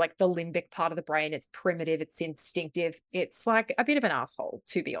 This is like the limbic part of the brain. It's primitive, it's instinctive. It's like a bit of an asshole,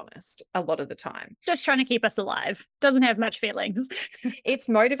 to be honest, a lot of the time. Just trying to keep us alive. Doesn't have much feelings. It's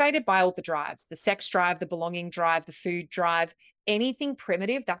motivated by all the drives, the sex drive, the belonging drive, the food drive, anything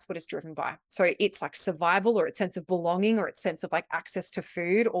primitive, that's what it's driven by. So it's like survival, or its sense of belonging, or its sense of like access to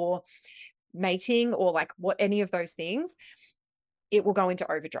food, or mating, or like what, any of those things, it will go into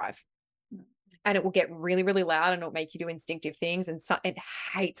overdrive and it will get really, really loud, and it'll make you do instinctive things. And so it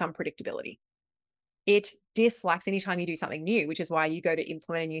hates unpredictability. It dislikes anytime you do something new, which is why you go to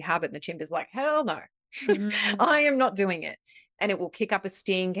implement a new habit and the chimp is like, hell no, I am not doing it. And it will kick up a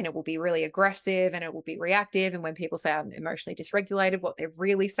stink, and it will be really aggressive, and it will be reactive. And when people say I'm emotionally dysregulated, what they're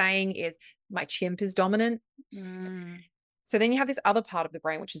really saying is my chimp is dominant. So then you have this other part of the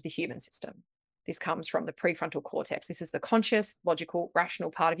brain, which is the human system. This comes from the prefrontal cortex. This is the conscious, logical,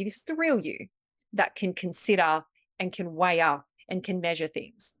 rational part of you. This is the real you that can consider and can weigh up and can measure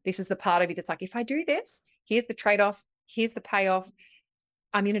things. This is the part of you that's like, if I do this, here's the trade-off, here's the payoff.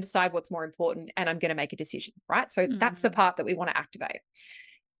 I'm going to decide what's more important, and I'm going to make a decision, right? So that's the part that we want to activate.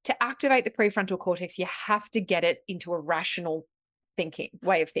 To activate the prefrontal cortex, you have to get it into a rational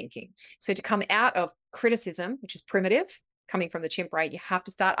way of thinking. So to come out of criticism, which is primitive, coming from the chimp brain, you have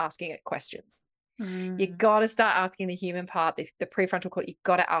to start asking it questions. You got to start asking the human part, the prefrontal cortex, you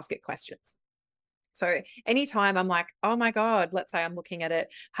got to ask it questions. So anytime I'm like, oh my God, let's say I'm looking at it,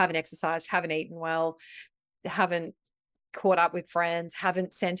 haven't exercised, haven't eaten well, haven't caught up with friends,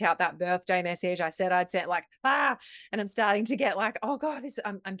 haven't sent out that birthday message I said I'd sent, like, and I'm starting to get like, oh God,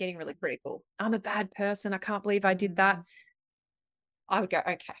 I'm getting really critical. I'm a bad person. I can't believe I did that. I would go,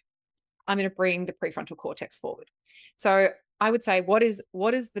 okay, I'm going to bring the prefrontal cortex forward. So I would say, what is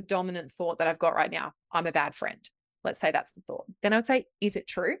the dominant thought that I've got right now? I'm a bad friend. Let's say that's the thought. Then I would say, is it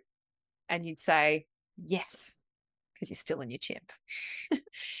true? And you'd say, yes, because you're still in your chimp.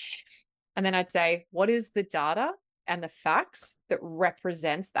 And then I'd say, what is the data and the facts that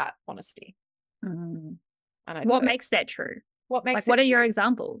represents that honesty? Mm. And I'd What say, makes that true? what makes Like, it what are your true?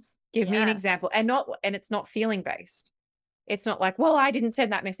 examples? Give me an example. And it's not feeling based. It's not like, well, I didn't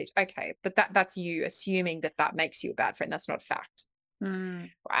send that message. Okay, but that's you assuming that makes you a bad friend. That's not a fact. Mm.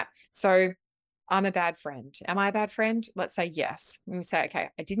 Right. So I'm a bad friend. Am I a bad friend? Let's say yes. And you say, okay,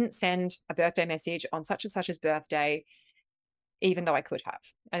 I didn't send a birthday message on such and such's birthday, even though I could have.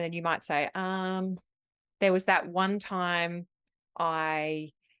 And then you might say, there was that one time I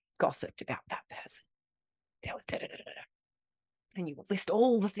gossiped about that person. There was da da da da da. And you will list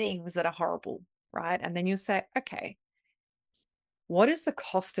all the things that are horrible, right? And then you'll say, okay, what is the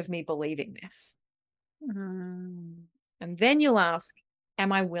cost of me believing this? Mm. And then you'll ask,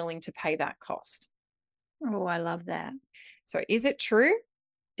 am I willing to pay that cost? Oh, I love that. So is it true?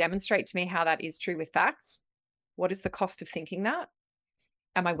 Demonstrate to me how that is true with facts. What is the cost of thinking that?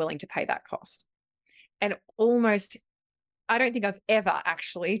 Am I willing to pay that cost? And almost, I don't think I've ever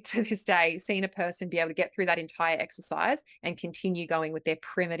actually to this day seen a person be able to get through that entire exercise and continue going with their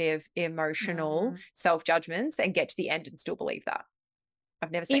primitive emotional self-judgments and get to the end and still believe that.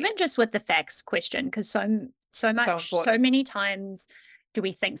 I've never seen Even it. just with the facts question, because so many times do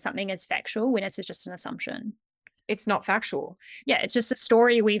we think something is factual when it's just an assumption. It's not factual. Yeah, it's just a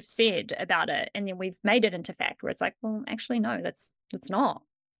story we've said about it, and then we've made it into fact, where it's like, well, actually, no, that's not.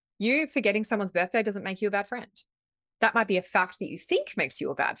 You forgetting someone's birthday doesn't make you a bad friend. That might be a fact that you think makes you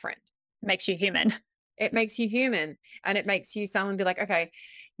a bad friend. It makes you human. It makes you human, and it makes you someone be like, okay,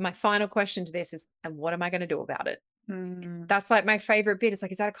 my final question to this is, and what am I going to do about it? That's like my favorite bit. It's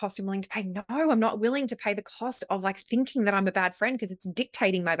like, is that a cost I'm willing to pay? No, I'm not willing to pay the cost of like thinking that I'm a bad friend, because it's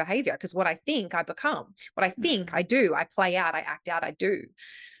dictating my behavior. Because what I think, I become. What I think, I do. I play out, I act out, I do.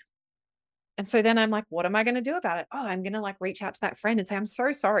 And so then I'm like, what am I going to do about it? Oh, I'm going to like reach out to that friend and say, I'm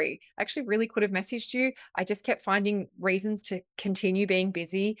so sorry. I actually really could have messaged you. I just kept finding reasons to continue being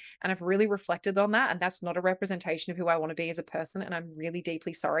busy. And I've really reflected on that. And that's not a representation of who I want to be as a person. And I'm really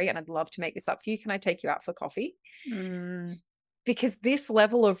deeply sorry. And I'd love to make this up for you. Can I take you out for coffee? Because this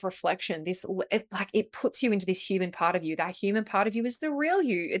level of reflection, it puts you into this human part of you. That human part of you is the real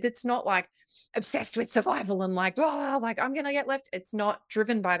you. It's not like obsessed with survival and like, oh, like I'm going to get left. It's not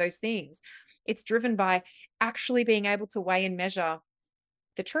driven by those things. It's driven by actually being able to weigh and measure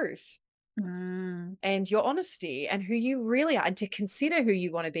the truth and your honesty and who you really are, and to consider who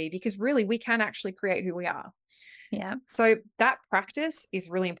you want to be, because really we can actually create who we are. Yeah. So that practice is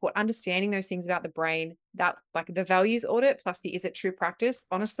really important. Understanding those things about the brain, that like the values audit plus the is it true practice.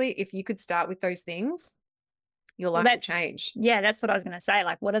 Honestly, if you could start with those things, your life will change. Yeah, that's what I was going to say.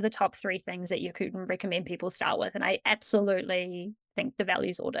 Like, what are the top 3 things that you could recommend people start with? And I absolutely think the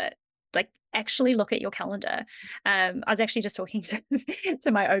values audit. Like, actually look at your calendar. I was actually just talking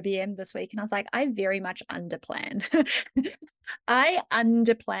to my OBM this week, and I was like, I very much underplan. I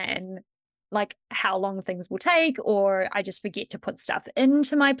underplan like how long things will take, or I just forget to put stuff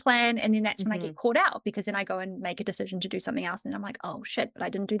into my plan. And then that's when I get caught out, because then I go and make a decision to do something else. And I'm like, oh shit, but I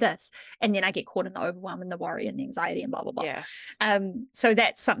didn't do this. And then I get caught in the overwhelm and the worry and the anxiety and blah, blah, blah. Yes. So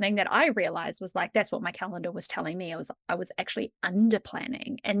that's something that I realized was like, that's what my calendar was telling me. I was actually under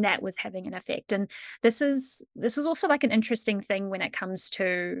planning, and that was having an effect. And this is also like an interesting thing when it comes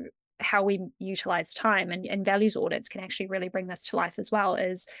to how we utilize time, and values audits can actually really bring this to life as well.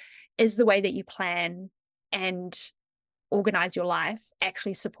 Is the way that you plan and organize your life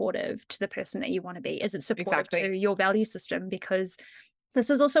actually supportive to the person that you want to be? Is it supportive to your value system? Because this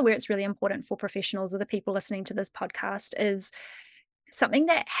is also where it's really important for professionals or the people listening to this podcast, is something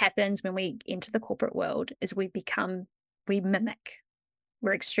that happens when we enter the corporate world is we mimic.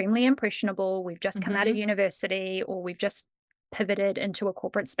 We're extremely impressionable. We've just come out of university, or we've just pivoted into a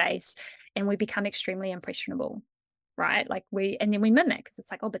corporate space, and we become extremely impressionable. Right? Like and then we mimic, because it's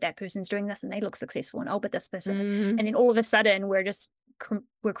like, oh, but that person's doing this and they look successful, and oh, but this person, and then all of a sudden we're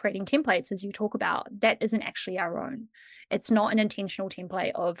creating templates, as you talk about, that isn't actually our own. It's not an intentional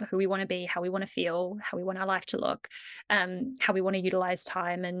template of who we want to be, how we want to feel, how we want our life to look, how we want to utilize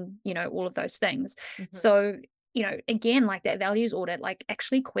time, and all of those things. So again, like that values audit, like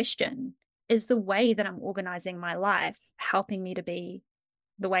actually question, is the way that I'm organizing my life helping me to be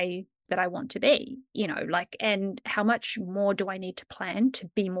the way that I want to be, and how much more do I need to plan to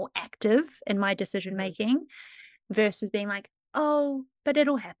be more active in my decision making versus being like, oh, but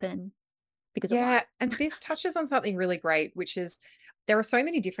it'll happen because and this touches on something really great, which is there are so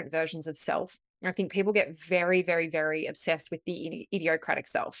many different versions of self I think people get very, very, very obsessed with the idiocratic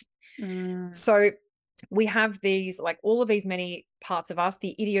self. Mm. So we have these, like all of these many parts of us,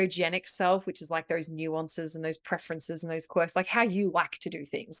 the idiogenic self, which is like those nuances and those preferences and those quirks, like how you like to do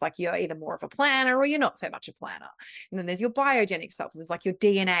things. Like you're either more of a planner or you're not so much a planner. And then there's your biogenic self. It's like your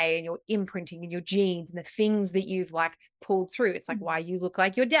DNA and your imprinting and your genes and the things that you've like pulled through. It's like why you look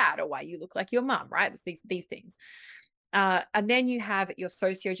like your dad or why you look like your mum, right? It's these things. And then you have your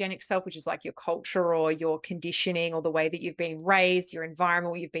sociogenic self, which is like your culture or your conditioning or the way that you've been raised, your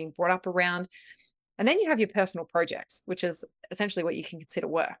environment, what you've been brought up around. And then you have your personal projects, which is essentially what you can consider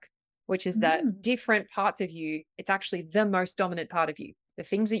work, which is that different parts of you, it's actually the most dominant part of you. The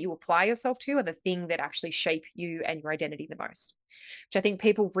things that you apply yourself to are the thing that actually shape you and your identity the most, which I think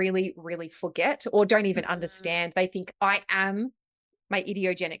people really, really forget or don't even understand. They think I am my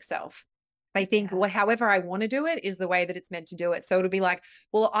idiogenic self. They think, well, however I want to do it is the way that it's meant to do it. So it'll be like,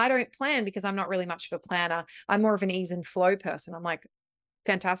 well, I don't plan because I'm not really much of a planner. I'm more of an ease and flow person. I'm like,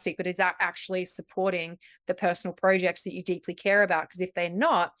 fantastic. But is that actually supporting the personal projects that you deeply care about? Because if they're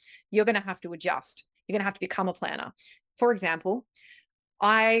not, you're going to have to adjust. You're going to have to become a planner. For example,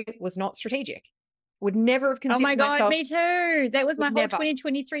 I was not strategic. Would never have considered myself. Oh my God, me too. That was my whole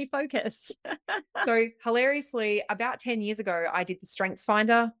 2023 focus. So hilariously, about 10 years ago, I did the Strengths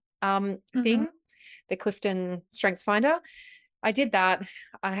Finder thing, the Clifton Strengths Finder. I did that.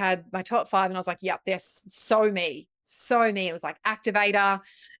 I had my top 5 and I was like, yep, they're so me. So me. It was like activator.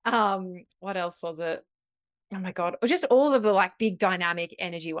 What else was it? Oh my God. Or just all of the like big dynamic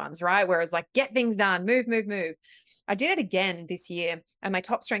energy ones, right? Whereas like get things done, move, move, move. I did it again this year and my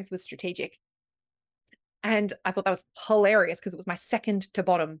top strength was strategic. And I thought that was hilarious because it was my second to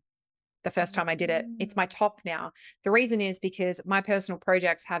bottom the first time I did it. It's my top now. The reason is because my personal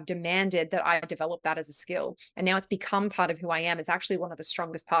projects have demanded that I develop that as a skill. And now it's become part of who I am. It's actually one of the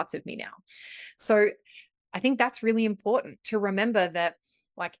strongest parts of me now. So I think that's really important to remember that,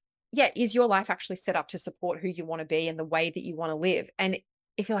 like, yeah, is your life actually set up to support who you want to be and the way that you want to live? And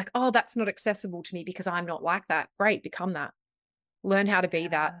if you're like, oh, that's not accessible to me because I'm not like that, great, become that. Learn how to be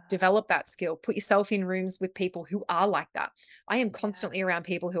that, develop that skill, put yourself in rooms with people who are like that. I am constantly around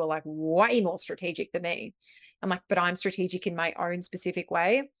people who are like way more strategic than me. I'm like, but I'm strategic in my own specific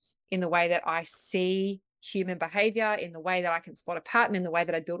way, in the way that I see human behavior, in the way that I can spot a pattern, in the way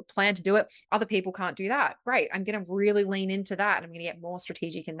that I build a plan to do it. Other people can't do that. Great. I'm going to really lean into that. And I'm going to get more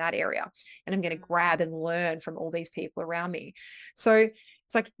strategic in that area. And I'm going to grab and learn from all these people around me. So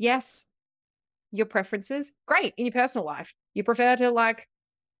it's like, yes, your preferences, great. In your personal life, you prefer to like,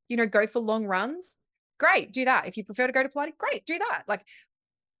 go for long runs, great, do that. If you prefer to go to Pilates, great, do that. Like,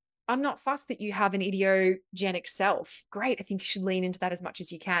 I'm not fussed that you have an idiogenic self. Great. I think you should lean into that as much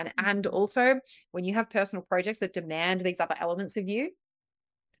as you can. And also when you have personal projects that demand these other elements of you,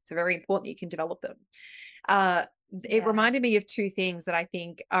 it's very important that you can develop them. It reminded me of 2 things that I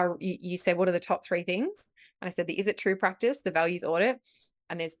think are, you said, what are the top 3 things? And I said, the Is It True practice, the values audit.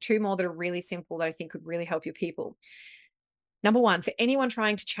 And there's 2 more that are really simple that I think could really help your people. Number 1, for anyone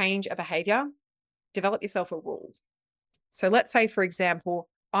trying to change a behavior, develop yourself a rule. So let's say, for example,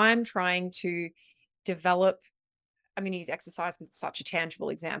 I'm trying to develop, I'm going to use exercise because it's such a tangible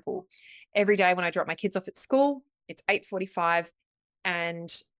example. Every day when I drop my kids off at school, it's 8:45 and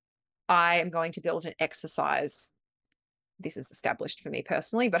I am going to build an exercise. This is established for me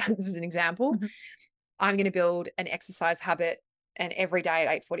personally, but this is an example. I'm going to build an exercise habit. And every day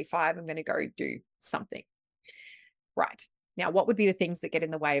at 8:45, I'm going to go do something. Right. Now, what would be the things that get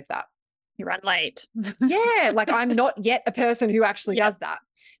in the way of that? You run late. Yeah. Like I'm not yet a person who actually does that.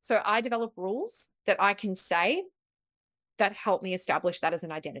 So I develop rules that I can say that help me establish that as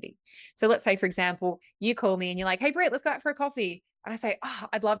an identity. So let's say, for example, you call me and you're like, hey, Britt, let's go out for a coffee. And I say, oh,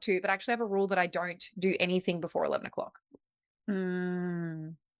 I'd love to, but I actually have a rule that I don't do anything before 11 o'clock. I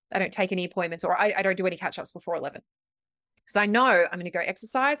don't take any appointments or I don't do any catch-ups before 11. Because I know I'm going to go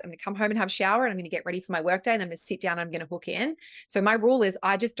exercise, I'm going to come home and have a shower, and I'm going to get ready for my workday, and then I'm going to sit down and I'm going to hook in. So my rule is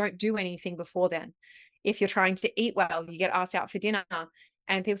I just don't do anything before then. If you're trying to eat well, you get asked out for dinner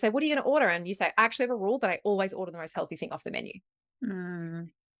and people say, what are you going to order? And you say, I actually have a rule that I always order the most healthy thing off the menu.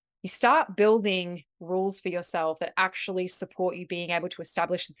 You start building rules for yourself that actually support you being able to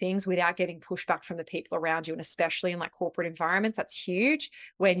establish the things without getting pushback from the people around you. And especially in like corporate environments, that's huge.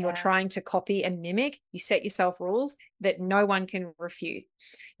 When you're trying to copy and mimic, you set yourself rules that no one can refute.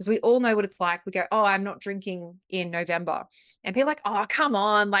 Because we all know what it's like. We go, oh, I'm not drinking in November. And people are like, oh, come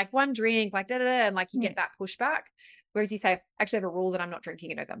on, like one drink, like da-da-da. And like you get that pushback. Whereas you say, I actually have a rule that I'm not drinking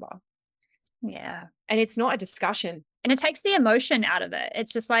in November. Yeah. And it's not a discussion. And it takes the emotion out of it.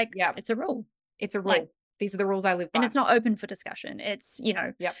 It's just like, it's a rule. It's a rule. These are the rules I live by. And it's not open for discussion. It's,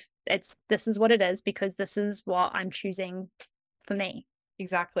 Yep. this is what it is because this is what I'm choosing for me.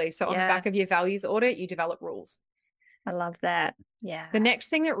 Exactly. So on the Yeah. back of your values audit, you develop rules. I love that. Yeah. The next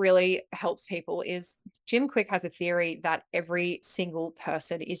thing that really helps people is Jim Quick has a theory that every single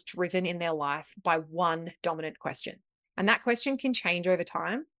person is driven in their life by one dominant question. And that question can change over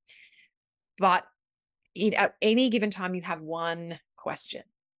time. But at any given time, you have one question.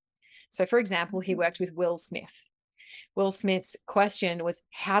 So, for example, he worked with Will Smith. Will Smith's question was,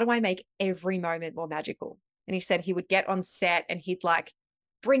 how do I make every moment more magical? And he said he would get on set and he'd like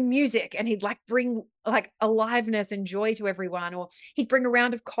bring music and he'd like bring like aliveness and joy to everyone, or he'd bring a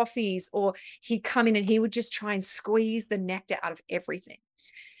round of coffees, or he'd come in and he would just try and squeeze the nectar out of everything.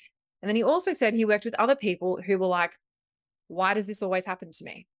 And then he also said he worked with other people who were like, why does this always happen to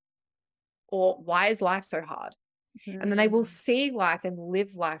me? Or why is life so hard? And then they will see life and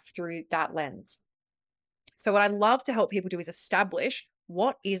live life through that lens. So what I love to help people do is establish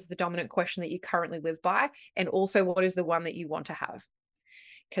what is the dominant question that you currently live by, and also what is the one that you want to have.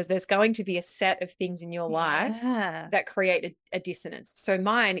 Because there's going to be a set of things in your life that create a dissonance. So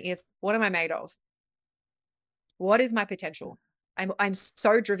mine is, what am I made of? What is my potential? I'm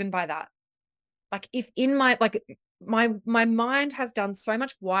so driven by that. Like if in my, like my mind has done so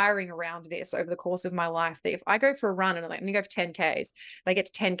much wiring around this over the course of my life that if I go for a run and I'm like, I'm gonna go for 10Ks, and I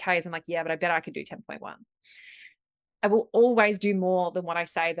get to 10Ks, I'm like, yeah, but I bet I could do 10.1. I will always do more than what I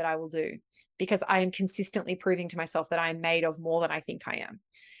say that I will do, because I am consistently proving to myself that I am made of more than I think I am.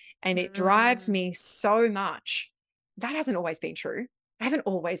 And it drives me so much. That hasn't always been true. I haven't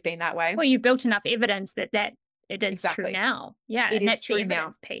always been that way. Well, you've built enough evidence that it is Exactly. true now. Yeah. It and is that's true the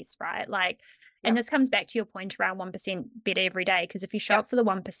evidence now. piece, right? Like, and this comes back to your point around 1% better every day. Because if you show up for the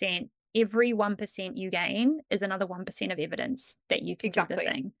 1%, every 1% you gain is another 1% of evidence that you can do the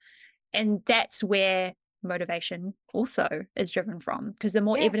thing. And that's where motivation also is driven from. Because the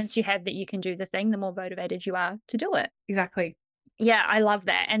more evidence you have that you can do the thing, the more motivated you are to do it. Exactly. Yeah, I love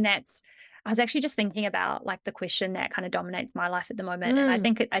that. And I was actually just thinking about like the question that kind of dominates my life at the moment. And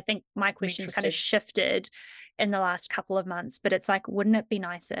I think my question's kind of shifted in the last couple of months, but it's like, wouldn't it be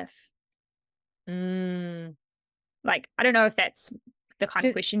nice if, like, I don't know if that's the kind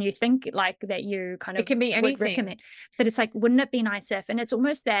of question you think like that you kind of it can be anything. would recommend, but it's like, wouldn't it be nice if, and it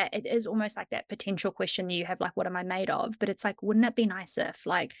is almost like that potential question you have, like, what am I made of? But it's like, wouldn't it be nice if,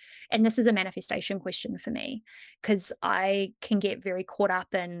 like, and this is a manifestation question for me, because I can get very caught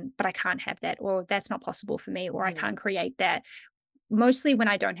up in, but I can't have that, or that's not possible for me, or I can't create that, mostly when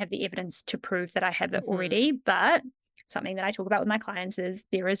I don't have the evidence to prove that I have it already. But something that I talk about with my clients is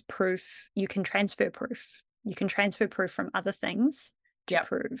there is proof. You can transfer proof. You can transfer proof from other things to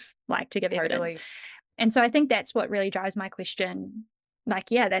prove, like to give evidence. And so I think that's what really drives my question.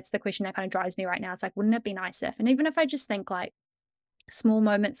 Like, yeah, that's the question that kind of drives me right now. It's like, wouldn't it be nice if, and even if I just think like small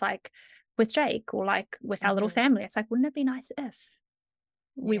moments, like with Jake or like with our little family, it's like, wouldn't it be nice if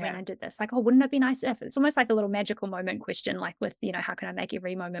we went and did this? Like, oh, wouldn't it be nice if? It's almost like a little magical moment question, like with, how can I make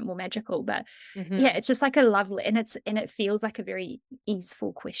every moment more magical? But yeah, it's just like a lovely, and it feels like a very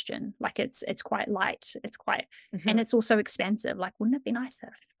easeful question. Like it's quite light. It's quite, and it's also expansive. Like, wouldn't it be nice if?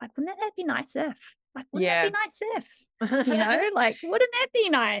 Like, wouldn't that be nice if? Like, wouldn't it be nice if? Like, wouldn't that be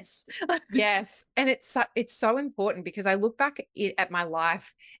nice? Yes. And it's so important, because I look back at my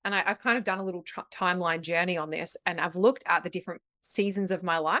life, and I've kind of done a little timeline journey on this, and I've looked at the different seasons of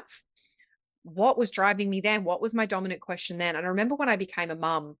my life. What was driving me then? What was my dominant question then? And I remember when I became a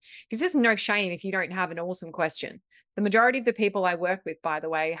mum, because there's no shame if you don't have an awesome question. The majority of the people I work with, by the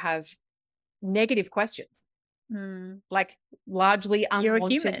way, have negative questions, like largely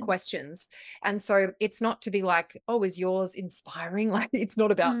unwanted questions. And so it's not to be like, oh, is yours inspiring? Like, it's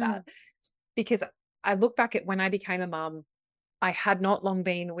not about that. Because I look back at when I became a mum, I had not long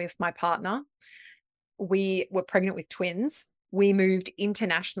been with my partner. We were pregnant with twins. We moved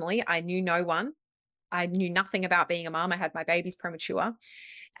internationally. I knew no one. I knew nothing about being a mom. I had my babies premature.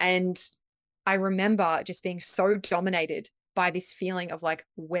 And I remember just being so dominated by this feeling of like,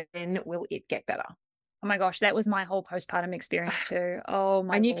 when will it get better? Oh my gosh, that was my whole postpartum experience too. Oh my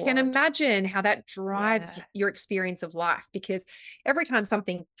God. And you can imagine how that drives your experience of life, because every time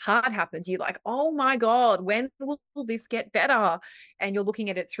something hard happens, you're like, oh my God, when will this get better? And you're looking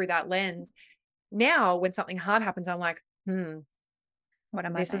at it through that lens. Now, when something hard happens, I'm like, what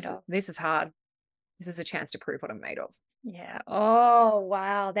am I made of? This is hard. This is a chance to prove what I'm made of. Yeah. Oh,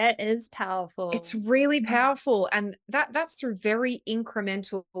 wow. That is powerful. It's really powerful. And that's through very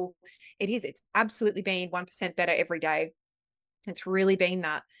incremental. It's absolutely been 1% better every day. It's really been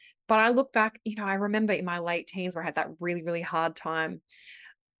that. But I look back, I remember in my late teens where I had that really, really hard time.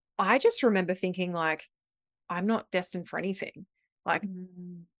 I just remember thinking like, I'm not destined for anything. Like,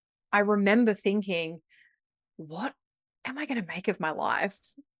 Mm. I remember thinking, what am I going to make of my life?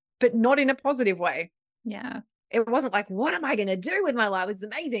 But not in a positive way. Yeah. It wasn't like, what am I going to do with my life? This is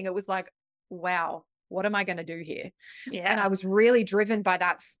amazing. It was like, wow, what am I going to do here? And I Yeah. was really driven by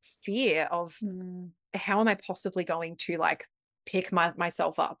that fear of Mm. how am I possibly going to like pick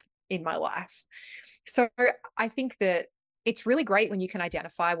myself up in my life? So I think that it's really great when you can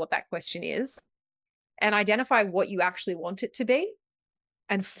identify what that question is and identify what you actually want it to be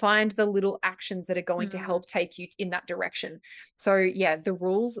and find the little actions that are going to Mm. help take you in that direction. So yeah, the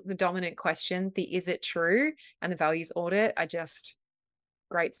rules, the dominant question, the is it true, and the values audit are just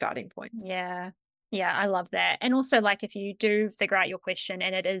great starting points. Yeah. Yeah, I love that. And also, like, if you do figure out your question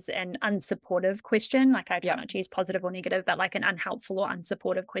and it is an unsupportive question, like I try Yep. not to use positive or negative, but like an unhelpful or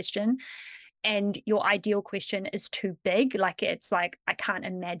unsupportive question, and your ideal question is too big, like it's like, I can't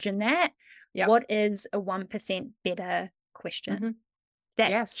imagine that. Yep. What is a 1% better question? Mm-hmm.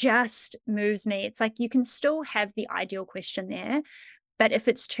 That Yes. just moves me. It's like you can still have the ideal question there, but if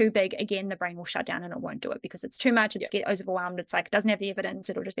it's too big, again, the brain will shut down and it won't do it because it's too much. It's Yep. get overwhelmed. It's like, it doesn't have the evidence.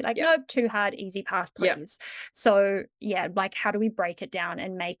 It'll just be like, Yep. nope, too hard, easy path, Yep. please. So yeah, like how do we break it down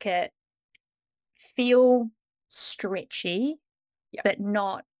and make it feel stretchy, Yep. but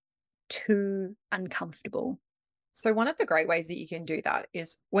not too uncomfortable? So one of the great ways that you can do that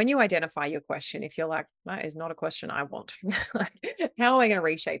is when you identify your question, if you're like, that is not a question I want, like, how am I going to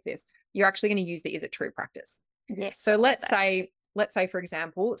reshape this? You're actually going to use the is it true practice. Yes. So let's say, for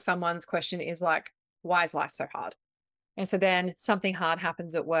example, someone's question is like, why is life so hard? And so then something hard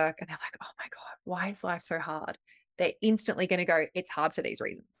happens at work and they're like, oh my God, why is life so hard? They're instantly going to go, it's hard for these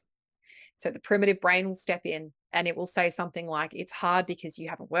reasons. So the primitive brain will step in and it will say something like, it's hard because you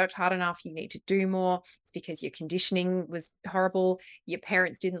haven't worked hard enough. You need to do more. It's because your conditioning was horrible. Your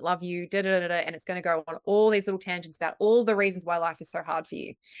parents didn't love you, da, da, da, da. And it's going to go on all these little tangents about all the reasons why life is so hard for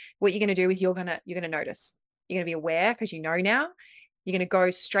you. What you're going to do is you're going to notice. You're going to be aware because you know now. You're going to go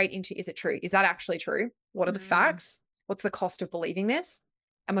straight into, is it true? Is that actually true? What are the facts? What's the cost of believing this?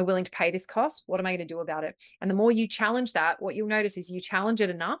 Am I willing to pay this cost? What am I going to do about it? And the more you challenge that, what you'll notice is you challenge it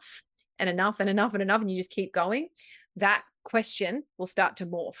enough and enough and enough and enough, and you just keep going, that question will start to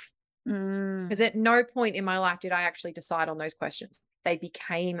morph. Because at no point in my life did I actually decide on those questions. They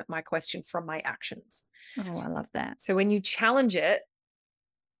became my question from my actions. Oh, I love that. So when you challenge it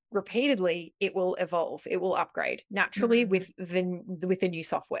repeatedly, it will evolve. It will upgrade naturally with the new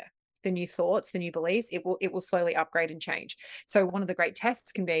software, the new thoughts, the new beliefs. It will slowly upgrade and change. So one of the great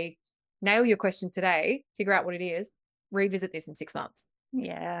tests can be nail your question today, figure out what it is, revisit this in 6 months.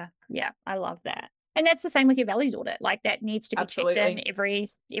 Yeah. Yeah. I love that. And that's the same with your values audit. Like that needs to be checked in every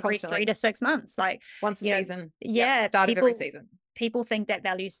Constantly. 3 to 6 months. Like once a season. Yeah. Start of every season. People think that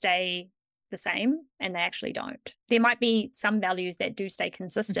values stay the same and they actually don't. There might be some values that do stay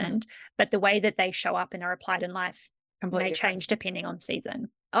consistent, but the way that they show up and are applied in life may change depending on season.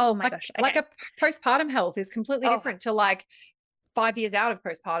 Oh my gosh. Okay. Like a postpartum health is completely different to like 5 years out of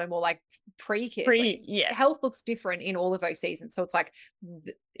postpartum or like pre-kids. Health looks different in all of those seasons. So it's like,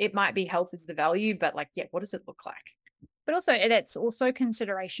 it might be health is the value, but like, yeah, what does it look like? But also that's also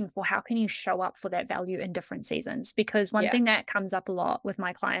consideration for how can you show up for that value in different seasons? Because one thing that comes up a lot with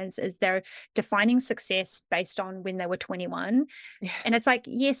my clients is they're defining success based on when they were 21. Yes. And it's like,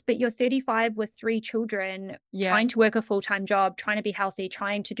 yes, but you're 35 with 3 children, trying to work a full-time job, trying to be healthy,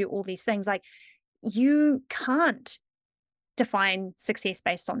 trying to do all these things. Like you can't define success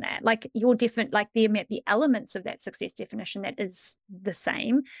based on that. Like you're different, like the elements of that success definition that is the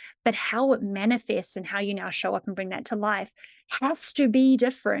same, but how it manifests and how you now show up and bring that to life has to be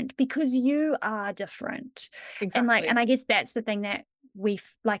different because you are different. Exactly. And I guess that's the thing that we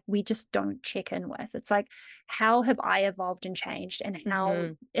just don't check in with. It's like, how have I evolved and changed, and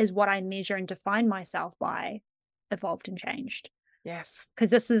how is what I measure and define myself by evolved and changed? Yes.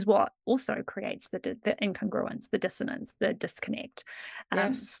 Because this is what also creates the incongruence, the dissonance, the disconnect.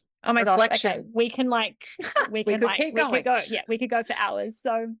 Yes. Oh my gosh. Okay. We can keep going. We could go for hours.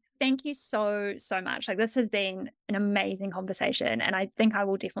 So thank you so much. Like this has been an amazing conversation, and I think I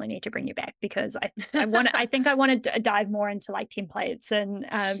will definitely need to bring you back because I think I want to dive more into like templates and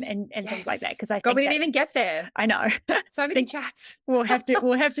things like that, because I think we didn't even get there. I know. So many chats. We'll have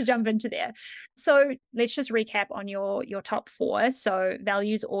to jump into there. So let's just recap on your top 4. So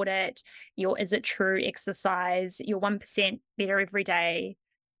values audit, your is it true exercise, your 1% better every day.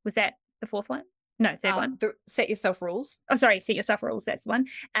 Was that the 4th one? No, 3rd one. Set yourself rules. Oh, sorry. Set yourself rules. That's the one.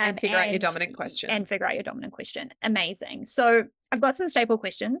 And figure out your dominant question. Amazing. So I've got some staple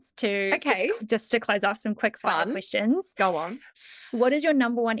questions to just to close off, some quick fire questions. Go on. What is your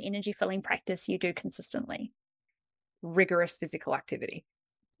number 1 energy filling practice you do consistently? rigorous physical activity.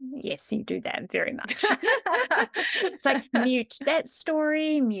 Yes, you do that very much. It's like mute that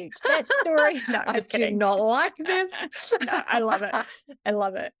story, mute that story. No, I'm just I do kidding. not like this. No, I love it. I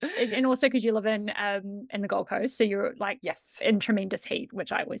love it. And also because you live in the Gold Coast, so you're like Yes. in tremendous heat,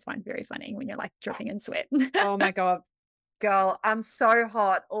 which I always find very funny when you're like dripping in sweat. Oh my God. Girl, I'm so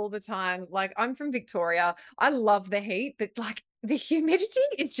hot all the time. Like, I'm from Victoria. I love the heat, but like the humidity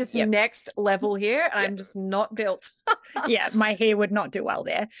is just Yep. next level here. And Yep. I'm just not built. Yeah, my hair would not do well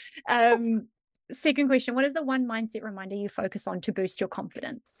there. Second question, what is the one mindset reminder you focus on to boost your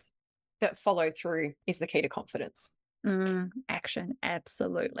confidence? That follow through is the key to confidence. Action,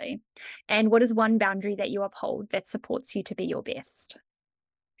 absolutely. And what is one boundary that you uphold that supports you to be your best?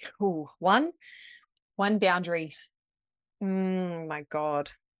 Ooh, one boundary. My God.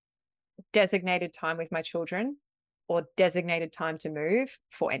 Designated time with my children or designated time to move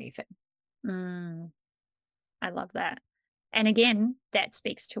for anything. I love that. And again, that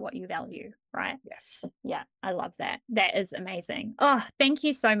speaks to what you value, right? Yes. Yeah, I love that. That is amazing. Oh, thank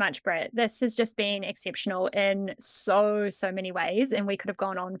you so much, Britt. This has just been exceptional in so many ways, and we could have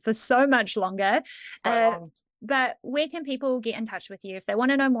gone on for so much longer. But where can people get in touch with you if they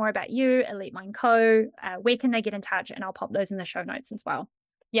want to know more about you, Elite Mind Co? Where can they get in touch? And I'll pop those in the show notes as well.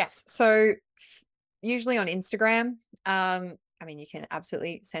 Yes. So usually on Instagram, I mean, you can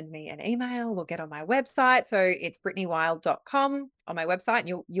absolutely send me an email or get on my website. So it's brittanyWilde.com on my website,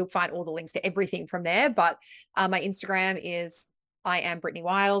 and you'll find all the links to everything from there. But my Instagram is I am Brittany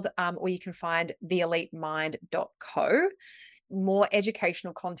Wilde, or you can find theelitemind.co. More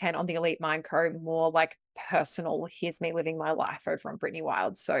educational content on the Elite Mind Co, more like personal, here's me living my life over on Brittany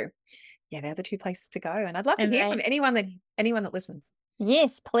Wilde. So yeah, they're the two places to go. And I'd love to hear from anyone that listens.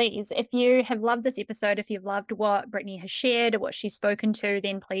 Yes, please. If you have loved this episode, if you've loved what Brittany has shared or what she's spoken to,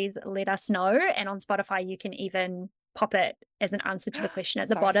 then please let us know. And on Spotify, you can even pop it as an answer to the question at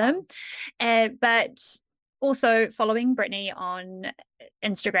the bottom. But also following Brittany on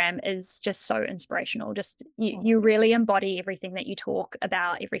Instagram is just so inspirational. Just you really embody everything that you talk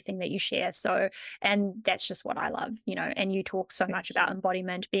about, everything that you share. So, and that's just what I love, and you talk so much about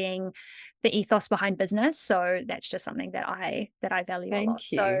embodiment being the ethos behind business. So that's just something that I value a lot.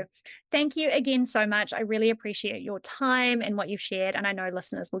 So thank you again so much. I really appreciate your time and what you've shared. And I know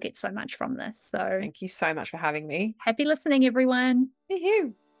listeners will get so much from this. So thank you so much for having me. Happy listening, everyone.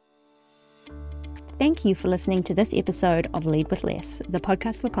 Thank you for listening to this episode of Lead with Less, the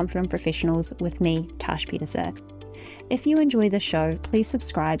podcast for confident professionals with me, Tash Peterson. If you enjoy the show, please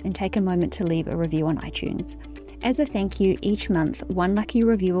subscribe and take a moment to leave a review on iTunes. As a thank you, each month, one lucky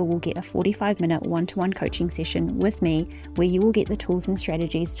reviewer will get a 45-minute one-to-one coaching session with me, where you will get the tools and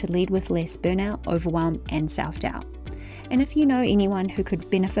strategies to lead with less burnout, overwhelm, and self-doubt. And if you know anyone who could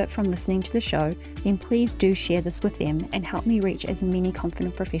benefit from listening to the show, then please do share this with them and help me reach as many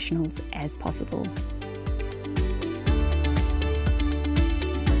confident professionals as possible.